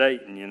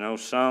Satan. You know,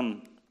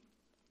 some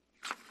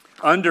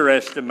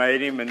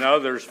underestimate him and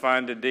others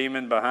find a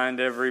demon behind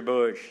every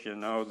bush. You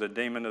know, the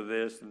demon of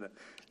this and the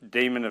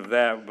demon of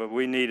that. But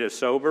we need a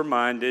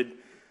sober-minded,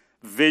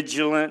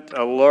 vigilant,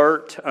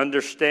 alert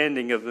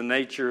understanding of the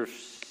nature of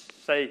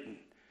Satan.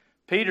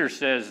 Peter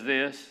says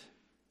this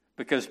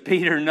because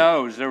Peter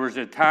knows there was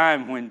a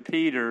time when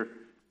Peter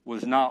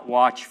was not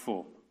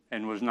watchful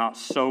and was not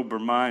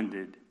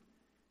sober-minded.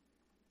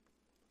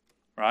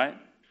 Right?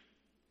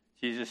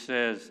 Jesus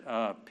says,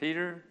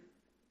 Peter,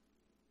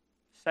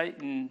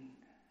 Satan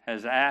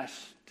has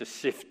asked to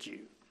sift you.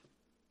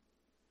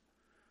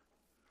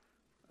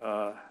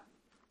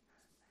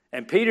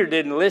 And Peter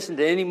didn't listen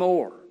to any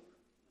more,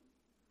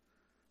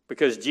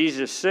 because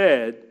Jesus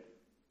said,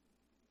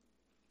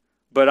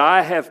 "But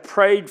I have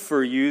prayed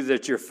for you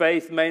that your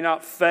faith may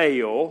not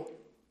fail.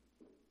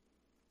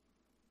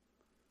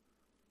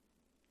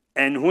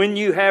 And when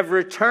you have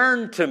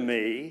returned to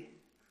me,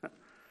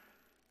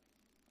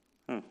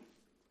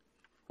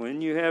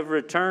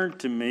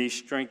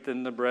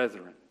 strengthen the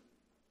brethren."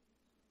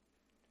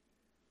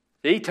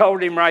 He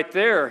told him right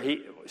there,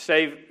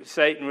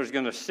 Satan was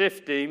going to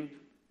sift him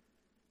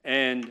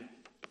and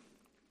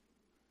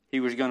he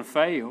was going to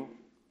fail.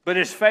 But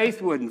his faith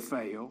wouldn't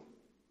fail.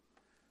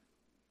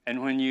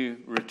 And when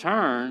you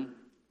return,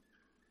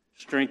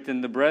 strengthen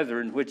the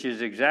brethren, which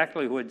is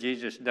exactly what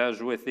Jesus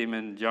does with him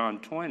in John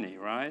 20,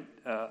 right?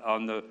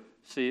 On the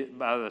sea,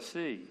 by the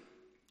sea,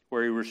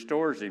 where he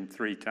restores him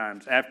 3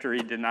 times after he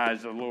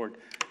denies the Lord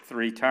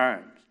 3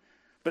 times.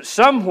 But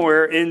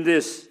somewhere in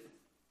this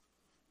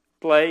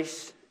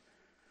place,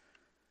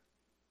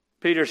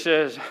 Peter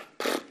says,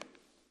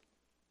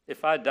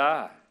 if I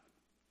die,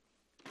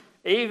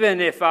 even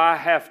if I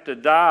have to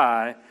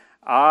die,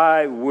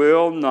 I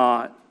will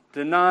not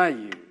deny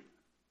you.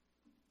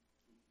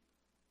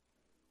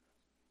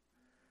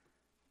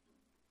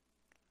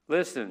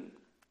 Listen,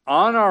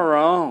 on our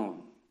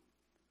own,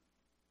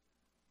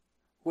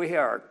 we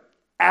are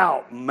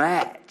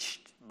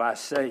outmatched by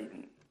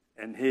Satan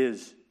and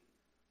his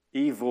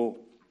evil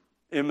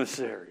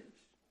emissaries.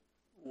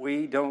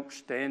 We don't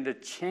stand a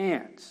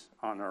chance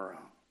on our own.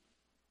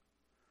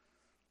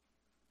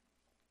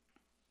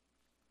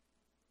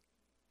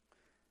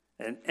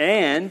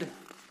 And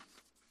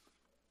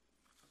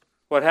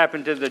what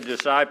happened to the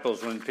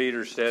disciples when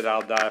Peter said,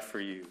 "I'll die for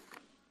you"?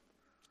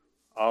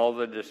 All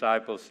the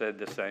disciples said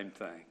the same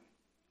thing.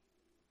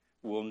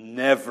 We'll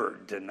never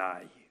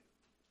deny you.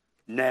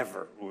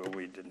 Never will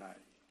we deny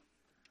you.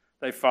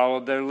 They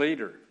followed their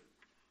leader.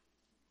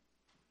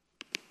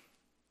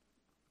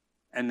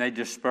 And they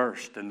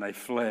dispersed and they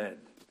fled.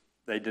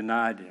 They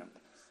denied him.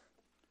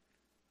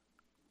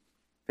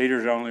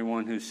 Peter's the only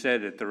one who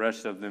said it. The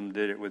rest of them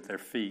did it with their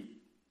feet.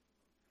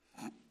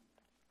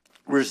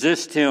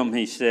 Resist him,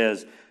 he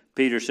says.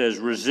 Peter says,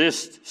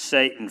 resist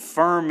Satan,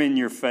 firm in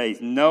your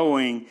faith,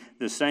 knowing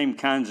the same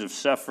kinds of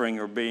suffering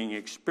are being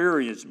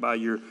experienced by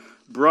your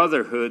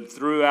brotherhood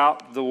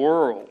throughout the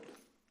world.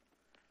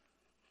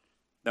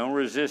 Don't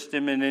resist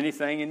him in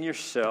anything in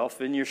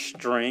yourself, in your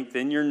strength,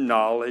 in your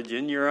knowledge,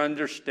 in your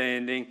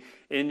understanding,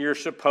 in your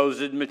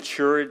supposed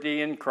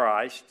maturity in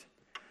Christ.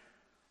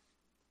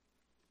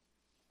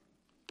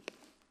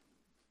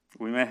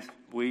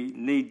 We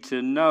need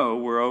to know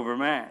we're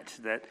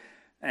overmatched.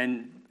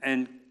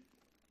 And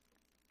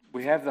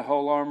we have the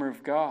whole armor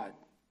of God.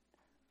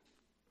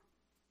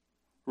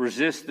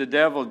 Resist the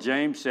devil,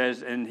 James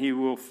says, and he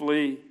will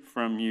flee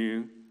from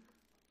you.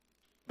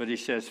 But he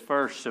says,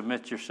 first,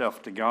 submit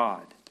yourself to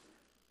God,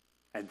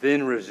 and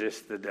then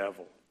resist the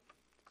devil.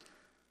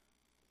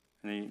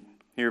 And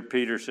here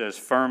Peter says,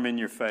 firm in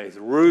your faith,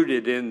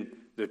 rooted in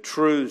the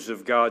truths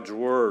of God's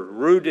Word,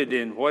 rooted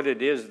in what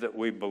it is that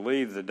we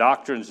believe, the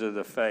doctrines of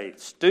the faith,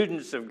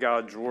 students of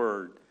God's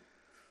Word.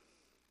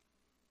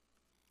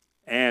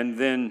 And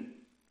then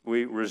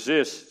we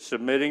resist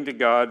submitting to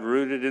God,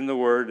 rooted in the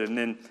Word. And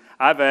then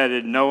I've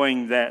added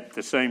knowing that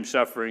the same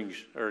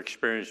sufferings are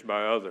experienced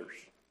by others.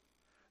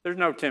 There's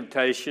no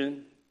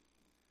temptation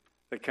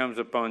that comes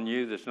upon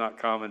you that's not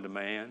common to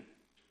man.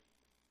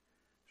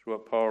 It's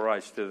what Paul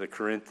writes to the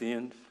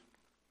Corinthians.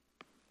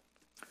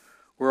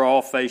 We're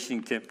all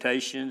facing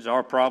temptations.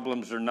 Our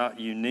problems are not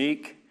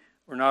unique.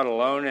 We're not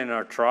alone in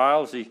our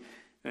trials.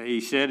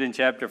 He said in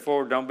chapter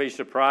 4, don't be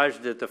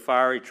surprised at the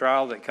fiery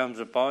trial that comes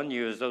upon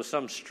you as though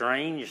some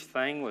strange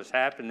thing was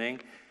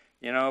happening.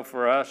 You know,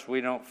 for us,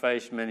 we don't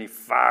face many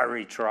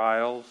fiery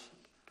trials.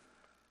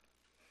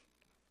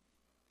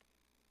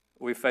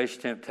 We face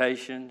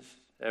temptations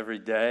every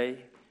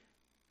day.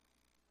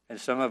 And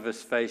some of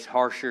us face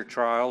harsher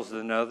trials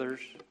than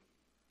others.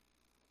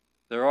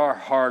 There are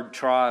hard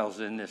trials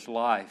in this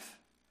life,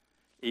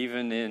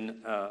 even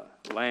in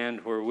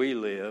land where we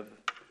live,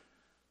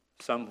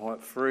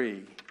 somewhat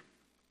free,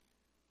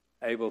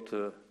 able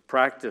to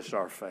practice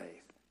our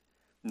faith.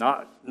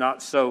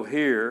 Not so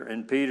here,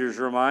 and Peter's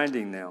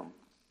reminding them.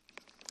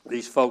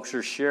 These folks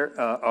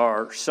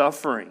are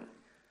suffering.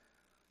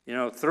 You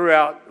know,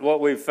 throughout what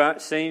we've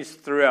seen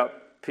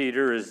throughout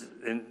Peter is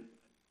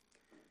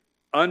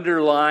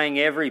underlying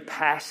every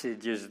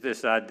passage is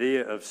this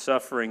idea of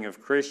suffering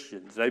of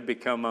Christians. They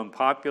become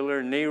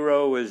unpopular.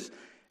 Nero is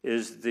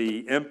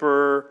the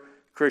emperor.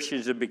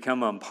 Christians have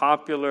become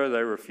unpopular.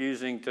 They're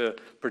refusing to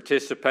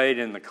participate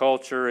in the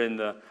culture, in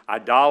the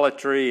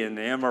idolatry, in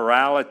the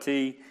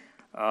immorality.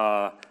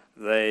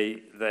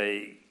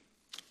 They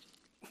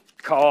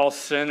call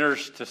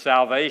sinners to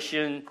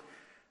salvation.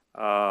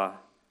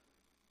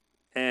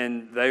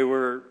 And they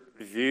were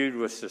viewed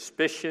with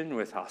suspicion,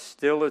 with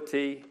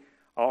hostility,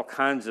 all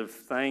kinds of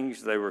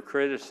things. They were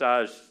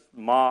criticized,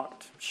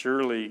 mocked,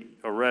 surely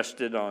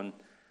arrested on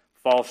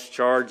false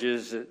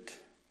charges.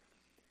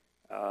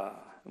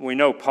 We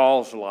know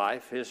Paul's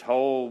life. His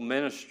whole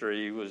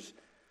ministry was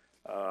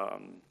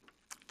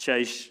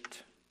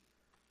chased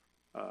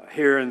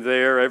here and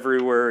there,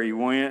 everywhere he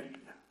went.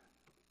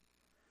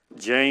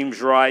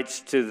 James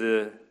writes to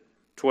the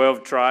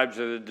 12 tribes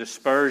of the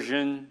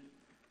dispersion.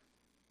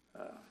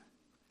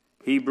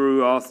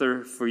 Hebrew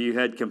author, for you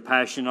had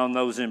compassion on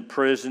those in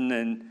prison,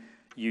 and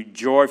you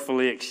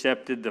joyfully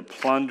accepted the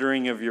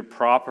plundering of your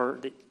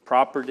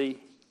property,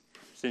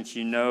 since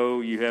you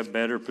know you have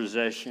better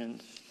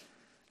possessions.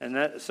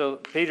 And so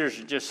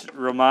Peter's just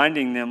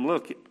reminding them,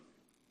 look,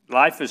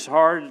 life is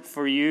hard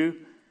for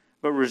you,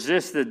 but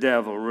resist the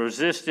devil.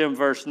 Resist him,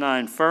 verse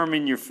 9, firm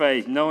in your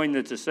faith, knowing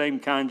that the same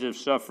kinds of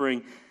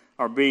suffering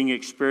are being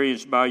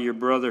experienced by your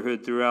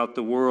brotherhood throughout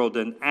the world.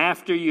 And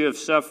after you have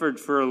suffered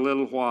for a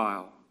little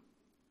while,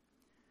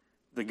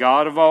 the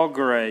God of all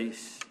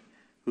grace,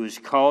 who has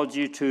called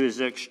you to his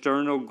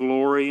external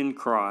glory in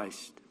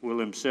Christ, will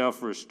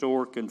himself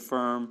restore,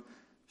 confirm,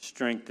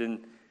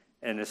 strengthen,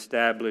 and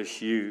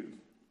establish you.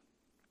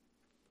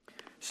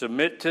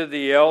 Submit to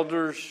the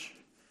elders,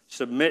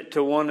 submit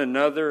to one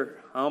another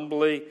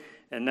humbly,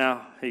 and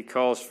now he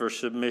calls for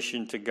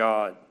submission to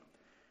God.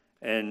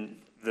 And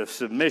the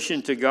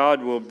submission to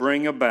God will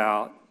bring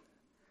about,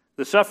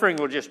 the suffering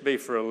will just be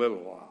for a little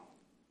while.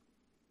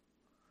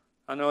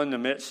 I know in the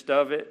midst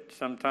of it,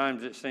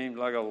 sometimes it seems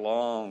like a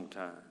long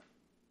time.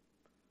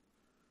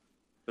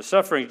 The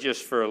suffering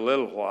just for a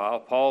little while.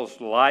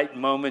 Paul's light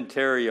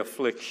momentary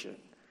affliction,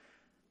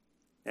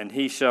 and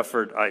he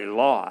suffered a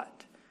lot.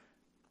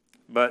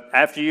 But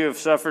after you have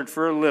suffered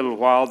for a little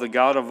while, the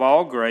God of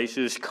all grace,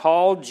 who has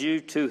called you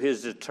to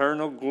his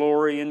eternal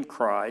glory in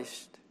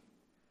Christ.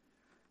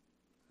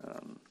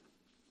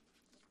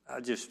 I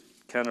just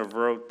kind of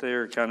wrote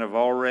there, kind of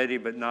already,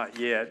 but not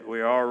yet.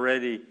 We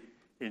already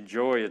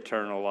enjoy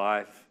eternal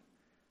life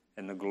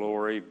and the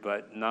glory,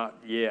 but not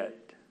yet.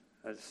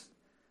 That's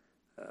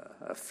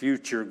a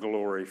future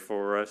glory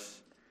for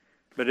us.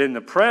 But in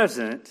the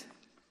present,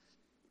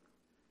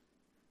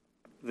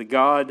 the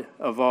God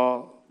of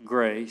all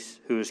grace,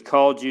 who has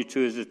called you to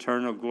his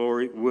eternal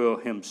glory, will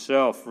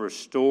himself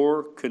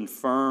restore,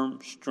 confirm,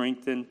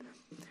 strengthen,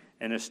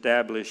 and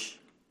establish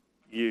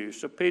you.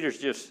 So Peter's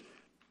just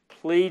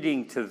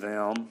pleading to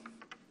them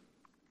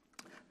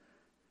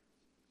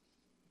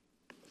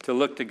to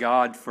look to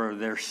God for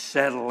their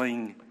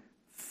settling,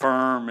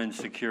 firm, and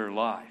secure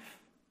life.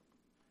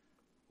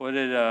 What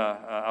did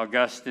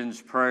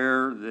Augustine's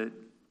prayer that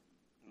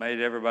made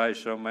everybody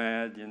so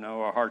mad? You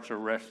know, our hearts are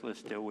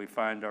restless till we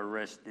find our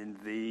rest in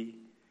thee.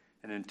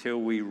 And until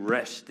we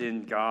rest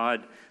in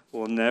God,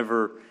 we'll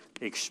never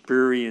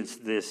experience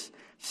this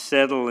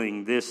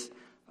settling, this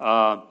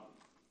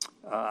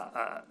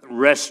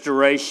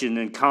restoration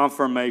and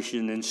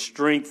confirmation and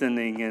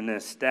strengthening and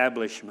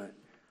establishment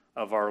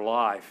of our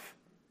life.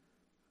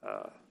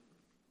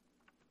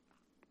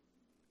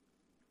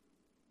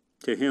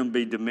 To him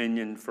be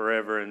dominion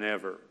forever and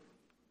ever.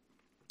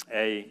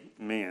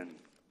 Amen.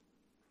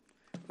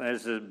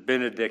 That's a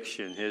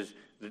benediction, his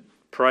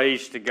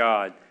praise to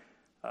God.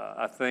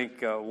 I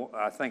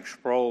think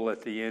Sproul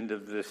at the end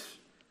of this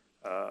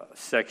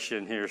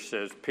section here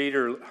says,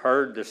 Peter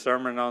heard the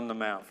Sermon on the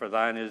Mount, for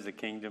thine is the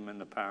kingdom and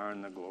the power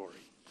and the glory.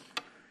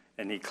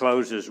 And he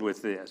closes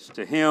with this,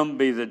 to him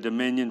be the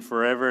dominion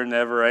forever and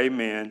ever,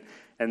 amen.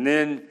 And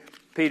then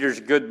Peter's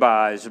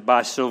goodbyes.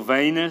 By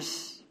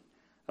Silvanus,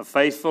 a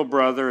faithful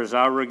brother as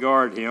I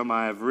regard him,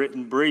 I have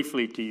written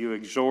briefly to you,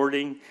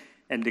 exhorting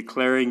and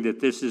declaring that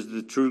this is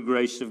the true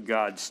grace of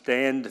God.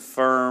 Stand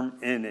firm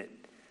in it.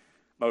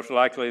 Most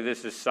likely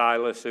this is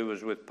Silas, who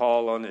was with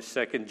Paul on his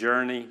second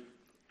journey,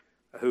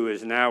 who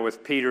is now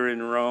with Peter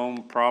in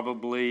Rome,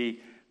 probably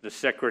the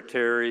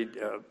secretary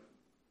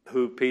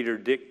who Peter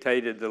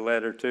dictated the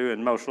letter to,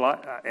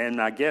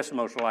 and I guess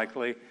most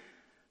likely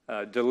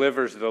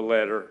delivers the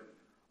letter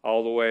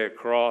all the way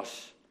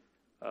across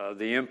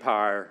the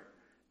empire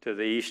to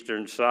the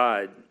eastern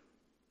side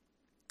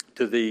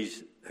to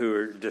these who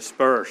are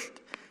dispersed.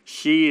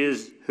 She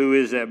who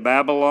is at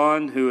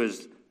Babylon, who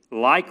is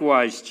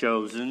likewise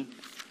chosen.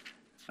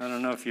 I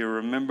don't know if you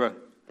remember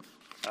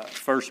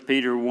 1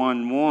 Peter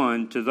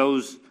 1:1, to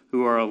those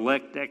who are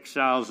elect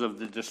exiles of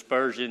the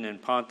dispersion in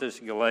Pontus,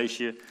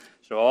 Galatia.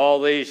 So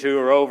all these who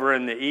are over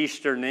in the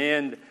eastern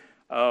end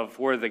of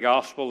where the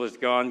gospel has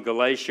gone,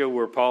 Galatia,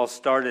 where Paul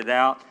started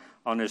out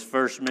on his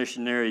first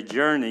missionary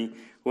journey.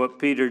 What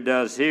Peter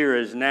does here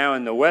is now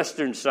in the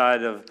western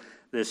side of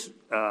this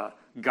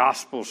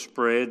gospel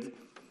spread,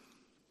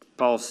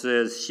 Paul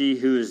says, she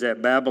who is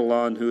at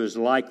Babylon, who is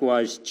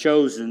likewise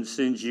chosen,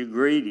 sends you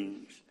greetings.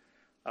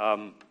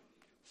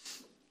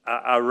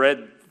 I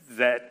read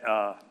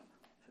that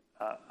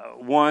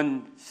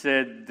one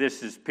said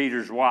this is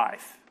Peter's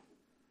wife.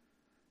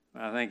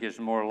 I think it's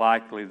more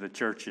likely the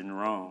church in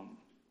Rome,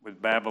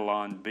 with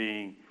Babylon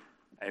being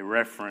a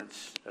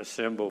reference, a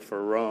symbol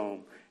for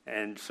Rome.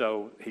 And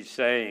so he's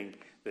saying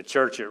the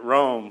church at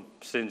Rome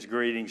sends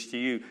greetings to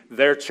you.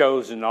 They're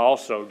chosen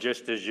also,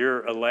 just as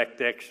you're elect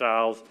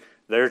exiles,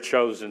 they're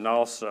chosen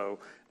also.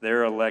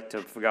 They're elect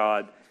of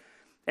God.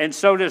 And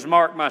so does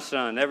Mark, my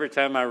son. Every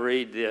time I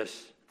read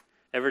this,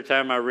 every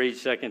time I read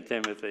 2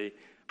 Timothy,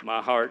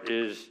 my heart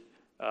is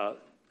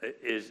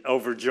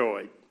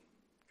overjoyed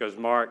because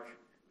Mark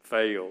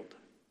failed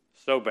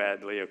so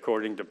badly,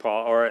 according to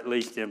Paul, or at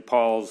least in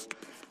Paul's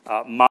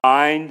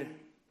mind.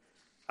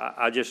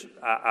 I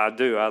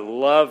do. I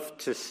love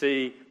to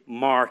see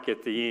Mark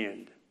at the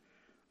end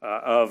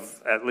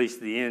of, at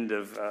least the end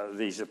of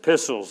these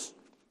epistles.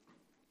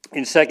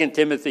 In 2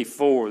 Timothy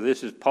 4,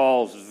 this is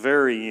Paul's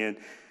very end.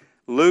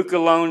 Luke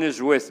alone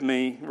is with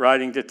me,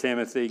 writing to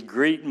Timothy.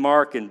 Greet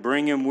Mark and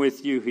bring him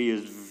with you. He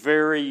is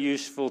very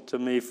useful to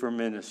me for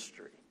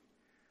ministry.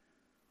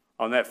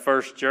 On that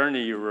first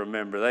journey, you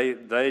remember,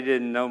 they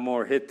didn't no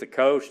more hit the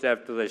coast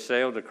after they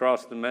sailed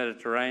across the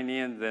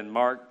Mediterranean than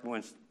Mark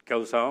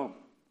goes home.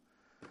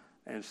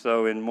 And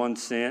so in one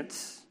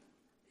sense,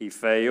 he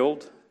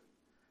failed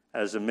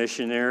as a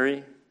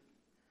missionary,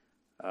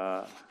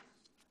 but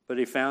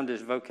he found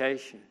his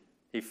vocation.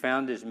 He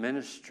found his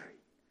ministry.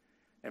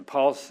 And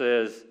Paul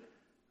says,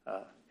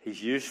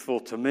 he's useful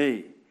to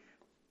me.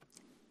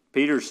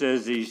 Peter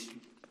says he's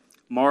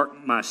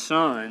Mark, my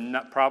son,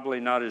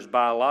 probably not his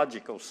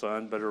biological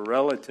son, but a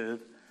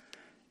relative.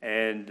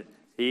 And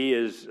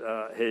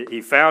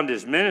he found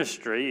his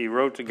ministry. He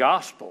wrote the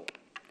gospel.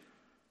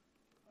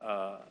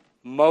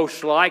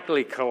 Most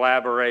likely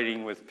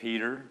collaborating with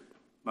Peter.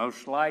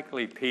 Most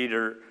likely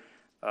Peter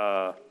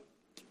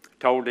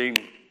told him,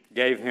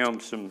 gave him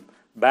some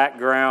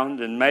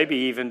background, and maybe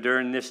even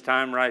during this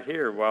time right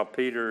here while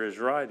Peter is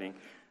writing.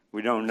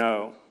 We don't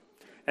know.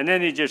 And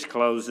then he just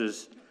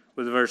closes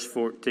with verse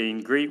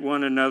 14. Greet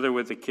one another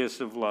with a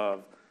kiss of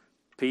love.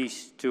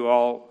 Peace to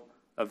all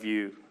of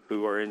you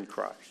who are in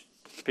Christ.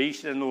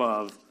 Peace and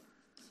love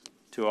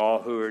to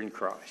all who are in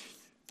Christ.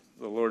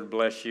 The Lord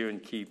bless you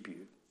and keep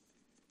you.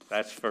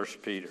 That's 1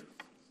 Peter.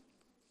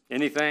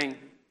 Anything?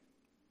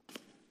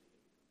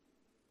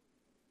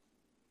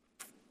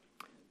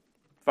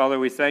 Father,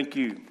 we thank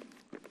you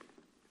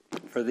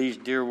for these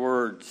dear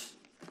words,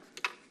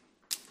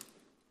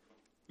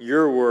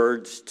 your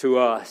words to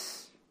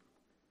us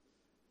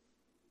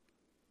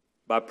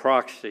by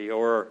proxy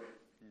or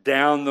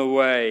down the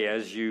way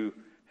as you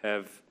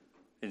have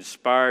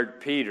inspired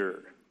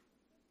Peter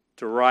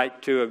to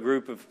write to a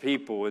group of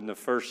people in the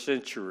first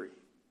century.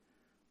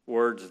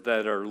 Words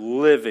that are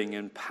living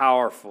and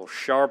powerful,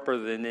 sharper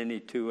than any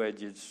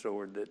two-edged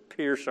sword that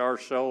pierce our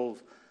souls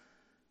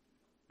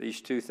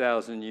these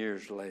 2,000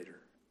 years later.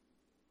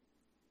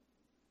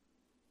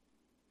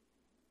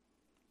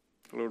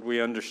 Lord,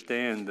 we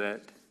understand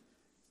that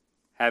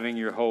having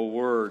your whole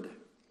word,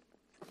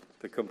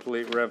 the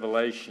complete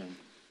revelation,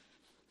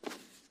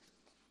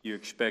 you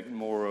expect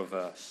more of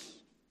us.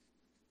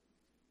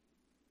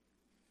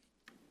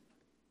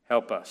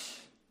 Help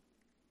us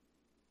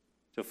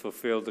to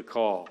fulfill the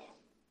call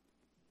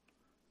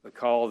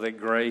that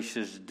grace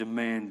has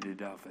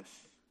demanded of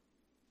us.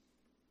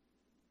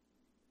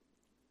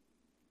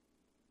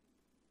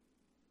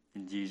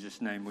 In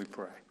Jesus' name we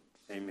pray.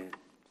 Amen.